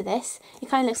dinosaurs to this. It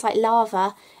kind of looks like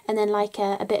lava and then like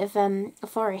a bit of a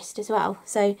forest as well.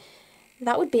 So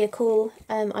that would be a cool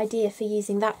idea for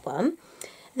using that one.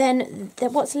 Then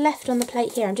what's left on the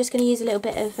plate here, I'm just going to use a little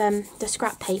bit of the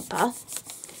scrap paper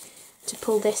to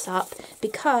pull this up,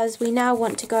 because we now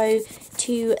want to go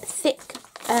to thick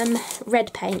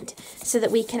red paint so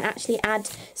that we can actually add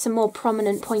some more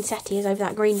prominent poinsettias over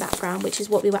that green background, which is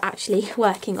what we were actually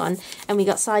working on, and we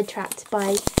got sidetracked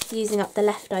by using up the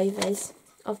leftovers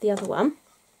of the other one.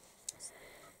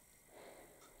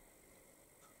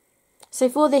 So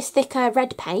for this thicker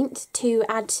red paint to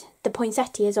add the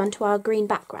poinsettias onto our green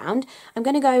background, I'm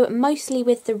going to go mostly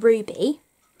with the ruby,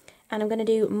 and I'm going to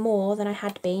do more than I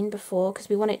had been before because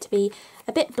we want it to be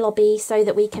a bit blobby so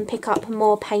that we can pick up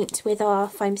more paint with our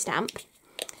foam stamp.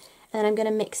 And then I'm going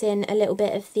to mix in a little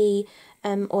bit of the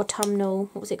autumnal,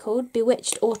 what was it called?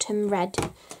 Bewitched Autumn Red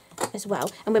as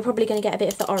well. And we're probably going to get a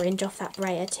bit of the orange off that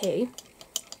brayer too.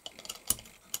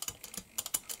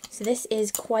 So this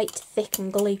is quite thick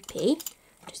and gloopy.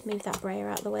 Just move that brayer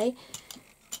out of the way.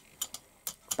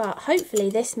 But hopefully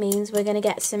this means we're going to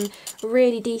get some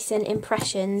really decent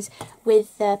impressions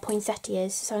with the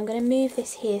poinsettias. So I'm going to move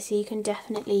this here so you can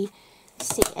definitely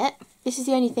see it. This is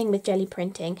the only thing with jelly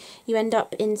printing. You end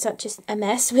up in such a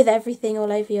mess with everything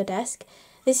all over your desk.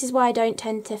 This is why I don't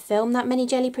tend to film that many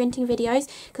jelly printing videos,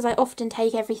 because I often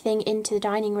take everything into the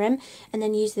dining room and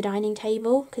then use the dining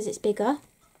table because it's bigger.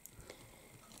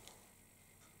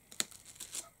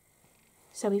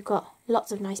 So we've got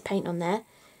lots of nice paint on there,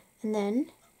 and then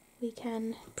we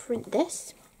can print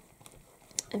this,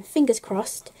 and fingers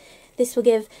crossed this will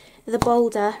give the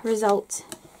bolder result.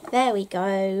 There we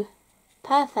go,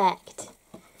 perfect.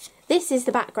 This is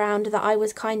the background that I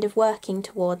was kind of working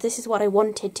towards. This is what I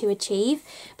wanted to achieve,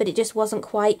 but it just wasn't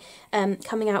quite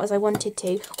coming out as I wanted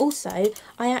to. Also,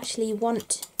 I actually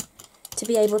want to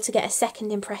be able to get a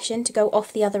second impression to go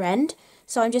off the other end.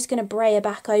 So I'm just going to brayer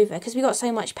back over, because we've got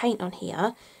so much paint on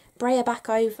here. Brayer back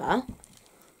over,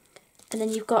 and then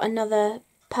you've got another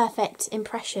perfect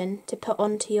impression to put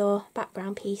onto your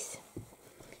background piece.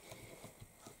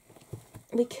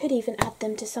 We could even add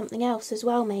them to something else as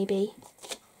well, maybe.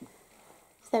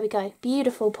 So there we go,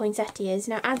 beautiful poinsettias.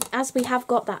 Now as we have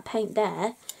got that paint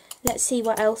there, let's see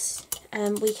what else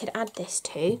we could add this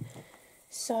to.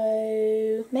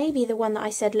 So maybe the one that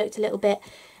I said looked a little bit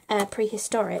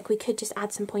prehistoric, we could just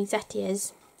add some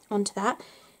poinsettias onto that.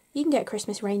 You can get a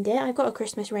Christmas reindeer. I've got a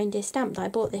Christmas reindeer stamp that I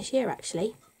bought this year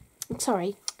actually.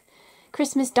 Sorry,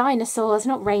 Christmas dinosaurs,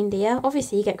 not reindeer.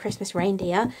 Obviously you get Christmas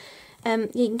reindeer. You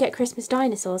can get Christmas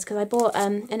dinosaurs because I bought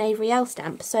an Avery L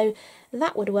stamp, so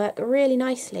that would work really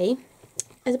nicely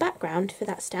as a background for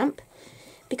that stamp,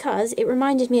 because it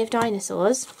reminded me of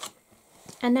dinosaurs.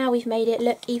 And now we've made it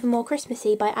look even more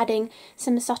Christmassy by adding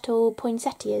some subtle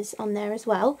poinsettias on there as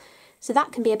well. So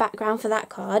that can be a background for that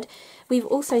card. We've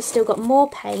also still got more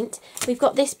paint. We've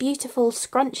got this beautiful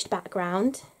scrunched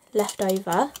background left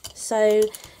over. So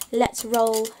let's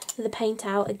roll the paint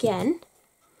out again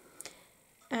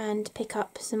and pick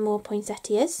up some more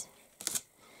poinsettias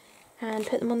and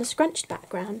put them on the scrunched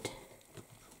background.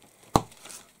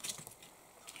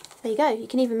 There you go, you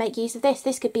can even make use of this.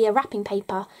 This could be a wrapping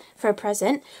paper for a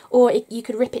present, or you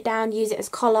could rip it down, use it as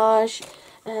collage.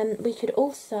 We could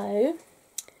also,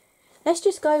 let's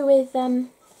just go with a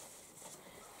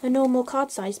normal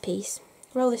card size piece.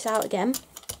 Roll this out again.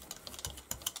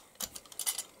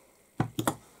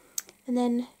 And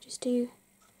then just do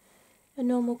a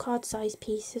normal card size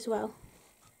piece as well,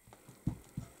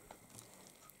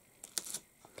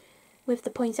 with the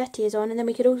poinsettias on, and then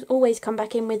we could always come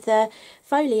back in with the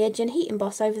foliage and heat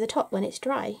emboss over the top when it's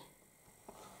dry,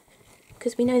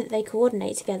 because we know that they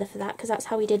coordinate together for that, because that's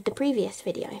how we did the previous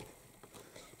video.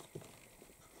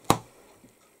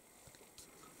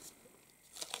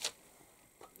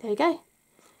 There we go.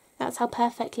 That's how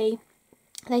perfectly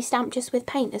they stamp just with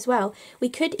paint as well. We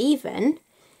could even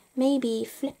maybe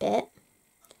flip it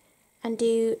and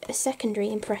do a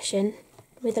secondary impression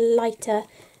with a lighter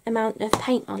amount of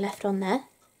paint left on there.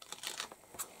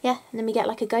 Yeah, and then we get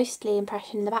like a ghostly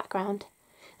impression in the background.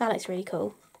 That looks really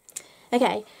cool.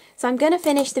 Okay, so I'm going to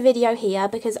finish the video here,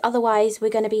 because otherwise we're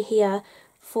going to be here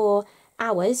for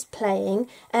hours playing.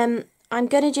 I'm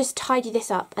going to just tidy this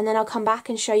up, and then I'll come back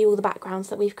and show you all the backgrounds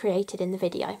that we've created in the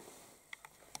video.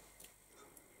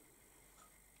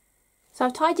 So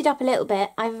I've tidied up a little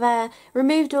bit. I've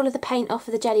removed all of the paint off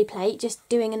of the Gelli Plate, just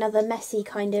doing another messy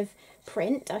kind of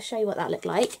print. I'll show you what that looked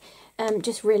like.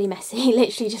 Just really messy,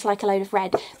 literally just like a load of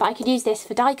red. But I could use this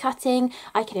for die cutting,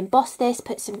 I could emboss this,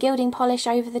 put some gilding polish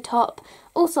over the top,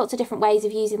 all sorts of different ways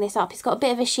of using this up. It's got a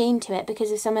bit of a sheen to it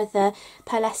because of some of the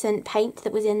pearlescent paint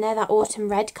that was in there, that autumn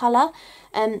red colour.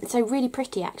 So really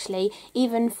pretty actually,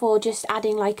 even for just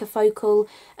adding like a focal,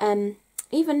 well,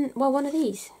 one of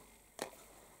these.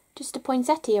 Just a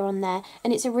poinsettia on there,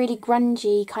 and it's a really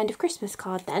grungy kind of Christmas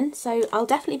card then, so I'll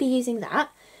definitely be using that.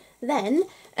 Then,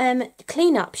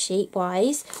 clean-up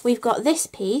sheet-wise, we've got this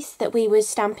piece that we were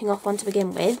stamping off on to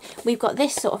begin with. We've got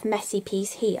this sort of messy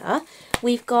piece here.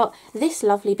 We've got this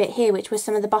lovely bit here, which was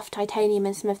some of the buff titanium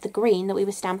and some of the green that we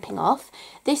were stamping off.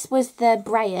 This was the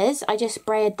brayers. I just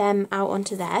sprayed them out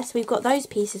onto there. So we've got those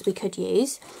pieces we could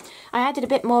use. I added a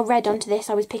bit more red onto this.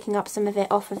 I was picking up some of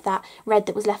it off of that red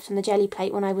that was left on the Gelli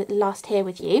Plate when I was last here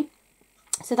with you.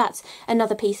 So that's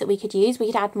another piece that we could use. We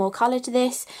could add more colour to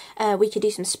this. We could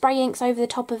do some spray inks over the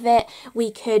top of it.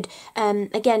 We could,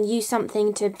 again, use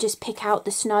something to just pick out the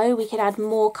snow. We could add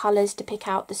more colours to pick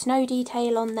out the snow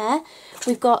detail on there.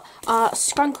 We've got our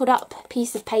scrunkled up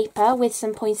piece of paper with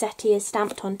some poinsettias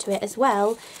stamped onto it as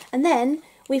well. And then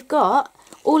we've got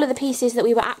all of the pieces that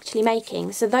we were actually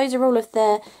making. So those are all of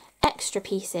the extra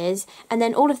pieces. And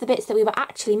then all of the bits that we were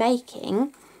actually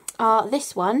making are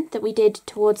this one that we did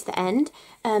towards the end,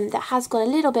 that has got a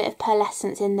little bit of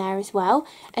pearlescence in there as well,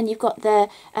 and you've got the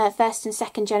first and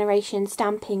second generation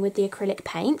stamping with the acrylic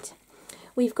paint.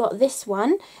 We've got this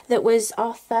one that was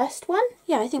our first one.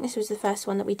 Yeah, I think this was the first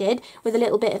one that we did, with a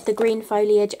little bit of the green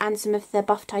foliage and some of the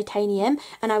buff titanium.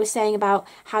 And I was saying about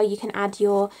how you can add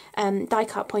your die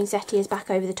cut poinsettias back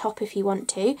over the top if you want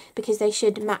to, because they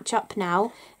should match up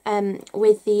now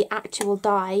with the actual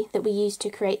die that we used to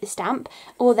create the stamp,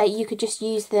 or that you could just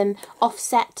use them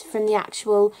offset from the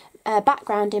actual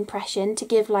background impression to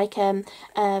give like a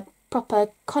proper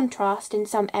contrast in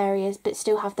some areas but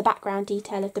still have the background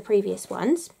detail of the previous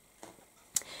ones.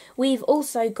 We've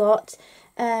also got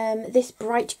this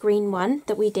bright green one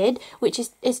that we did, which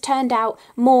is turned out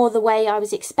more the way I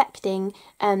was expecting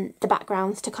the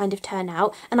backgrounds to kind of turn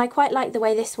out, and I quite like the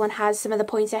way this one has some of the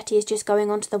poinsettias just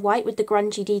going onto the white with the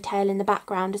grungy detail in the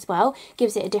background as well.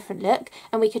 Gives it a different look,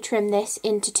 and we could trim this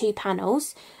into 2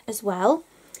 panels as well.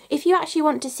 If you actually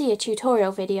want to see a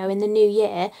tutorial video in the new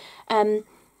year,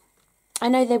 I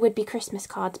know there would be Christmas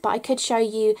cards, but I could show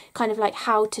you kind of like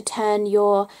how to turn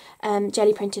your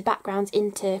jelly printed backgrounds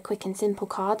into quick and simple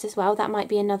cards as well. That might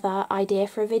be another idea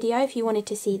for a video if you wanted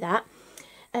to see that.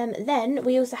 Then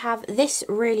we also have this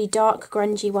really dark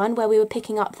grungy one where we were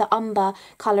picking up the umber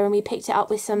colour, and we picked it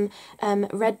up with some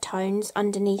red tones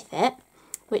underneath it,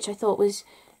 which I thought was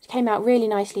It came out really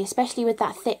nicely, especially with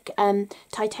that thick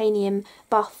titanium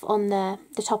buff on the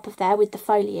top of there with the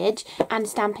foliage, and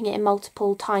stamping it in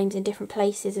multiple times in different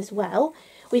places as well.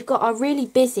 We've got our really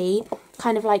busy,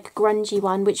 kind of like grungy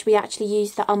one, which we actually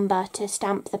used the umber to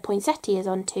stamp the poinsettias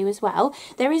onto as well.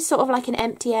 There is sort of like an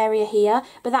empty area here,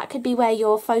 but that could be where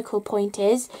your focal point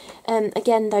is.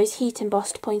 Again, those heat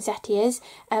embossed poinsettias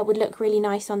would look really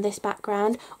nice on this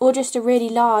background, or just a really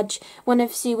large one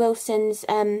of Sue Wilson's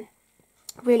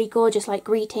really gorgeous, like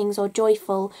Greetings or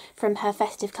Joyful from her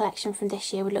Festive collection from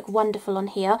this year would look wonderful on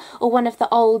here, or one of the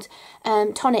old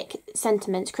tonic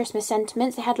sentiments, Christmas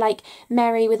sentiments. They had like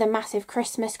Merry with a massive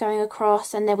Christmas going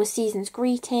across, and there was Season's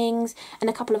Greetings and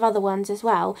a couple of other ones as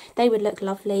well. They would look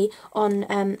lovely on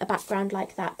a background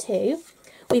like that too.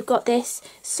 We've got this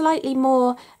slightly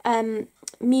more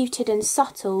muted and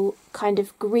subtle kind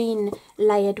of green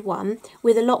layered one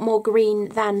with a lot more green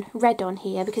than red on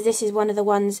here, because this is one of the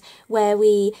ones where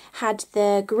we had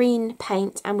the green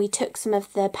paint and we took some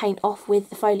of the paint off with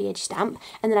the foliage stamp,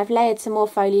 and then I've layered some more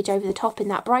foliage over the top in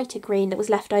that brighter green that was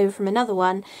left over from another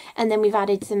one, and then we've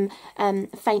added some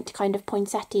faint kind of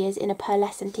poinsettias in a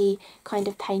pearlescent-y kind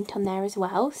of paint on there as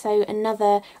well. So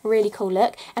another really cool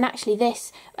look. And actually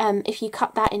this, if you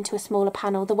cut that into a smaller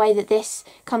panel, the way that this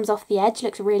comes off the edge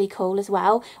looks really cool as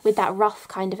well, with that rough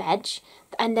kind of edge.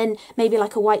 And then maybe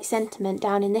like a white sentiment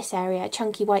down in this area, a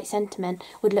chunky white sentiment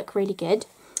would look really good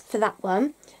for that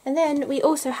one. And then we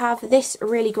also have this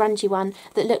really grungy one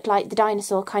that looked like the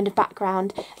dinosaur kind of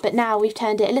background, but now we've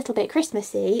turned it a little bit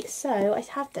Christmassy. So I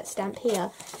have that stamp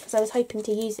here because I was hoping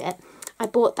to use it. I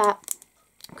bought that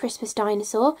Christmas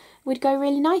dinosaur. Would go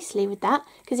really nicely with that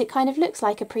because it kind of looks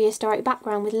like a prehistoric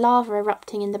background with lava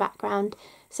erupting in the background.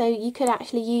 So you could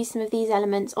actually use some of these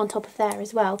elements on top of there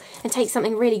as well, and take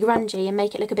something really grungy and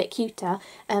make it look a bit cuter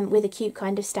with a cute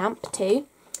kind of stamp too.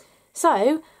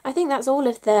 So I think that's all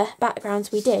of the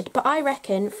backgrounds we did, but I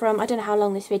reckon from, I don't know how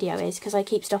long this video is because I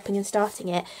keep stopping and starting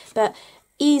it, but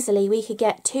easily we could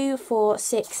get 2, 4,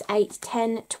 6, 8,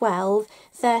 10, 12,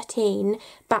 13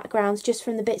 backgrounds just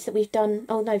from the bits that we've done.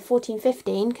 Oh no, 14,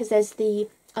 15, because there's the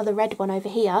other red one over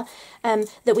here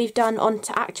that we've done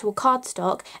onto actual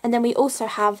cardstock. And then we also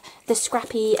have the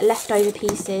scrappy leftover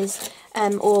pieces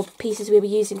or pieces we were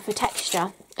using for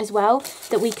texture as well,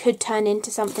 that we could turn into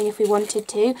something if we wanted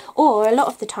to. Or a lot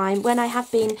of the time when I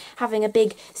have been having a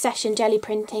big session jelly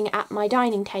printing at my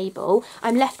dining table,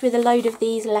 I'm left with a load of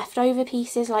these leftover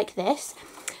pieces like this.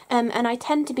 And I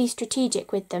tend to be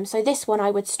strategic with them. So this one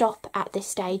I would stop at this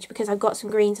stage because I've got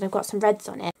some greens and I've got some reds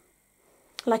on it.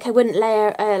 Like I wouldn't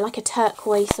layer like a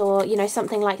turquoise or, you know,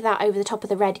 something like that over the top of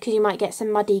the red because you might get some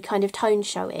muddy kind of tone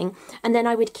showing. And then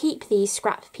I would keep these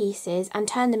scrap pieces and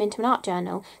turn them into an art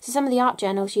journal. So some of the art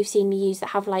journals you've seen me use that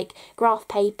have like graph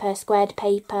paper, squared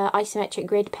paper, isometric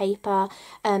grid paper,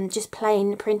 just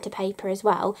plain printer paper as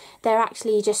well. They're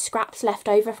actually just scraps left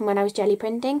over from when I was jelly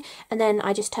printing, and then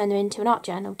I just turn them into an art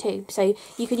journal too. So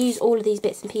you could use all of these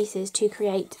bits and pieces to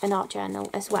create an art journal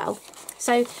as well.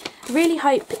 So really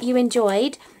hope you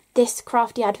enjoyed this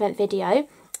CRaFTi Advent video,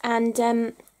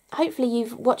 and hopefully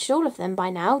you've watched all of them by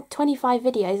now. 25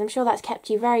 videos, I'm sure that's kept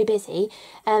you very busy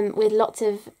with lots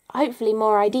of hopefully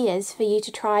more ideas for you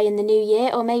to try in the new year,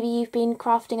 or maybe you've been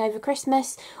crafting over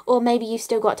Christmas, or maybe you've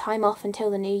still got time off until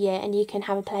the new year and you can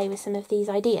have a play with some of these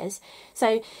ideas.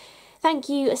 So thank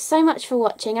you so much for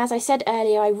watching. As I said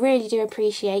earlier, I really do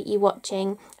appreciate you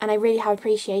watching, and I really have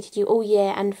appreciated you all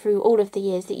year and through all of the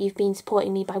years that you've been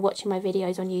supporting me by watching my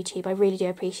videos on YouTube. I really do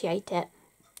appreciate it.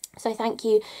 So thank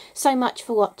you so much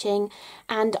for watching,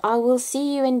 and I will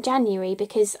see you in January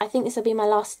because I think this will be my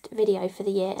last video for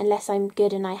the year, unless I'm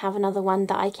good and I have another one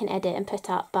that I can edit and put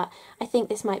up, but I think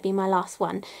this might be my last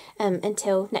one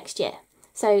until next year.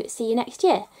 So see you next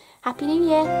year. Happy New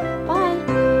Year.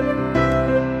 Bye.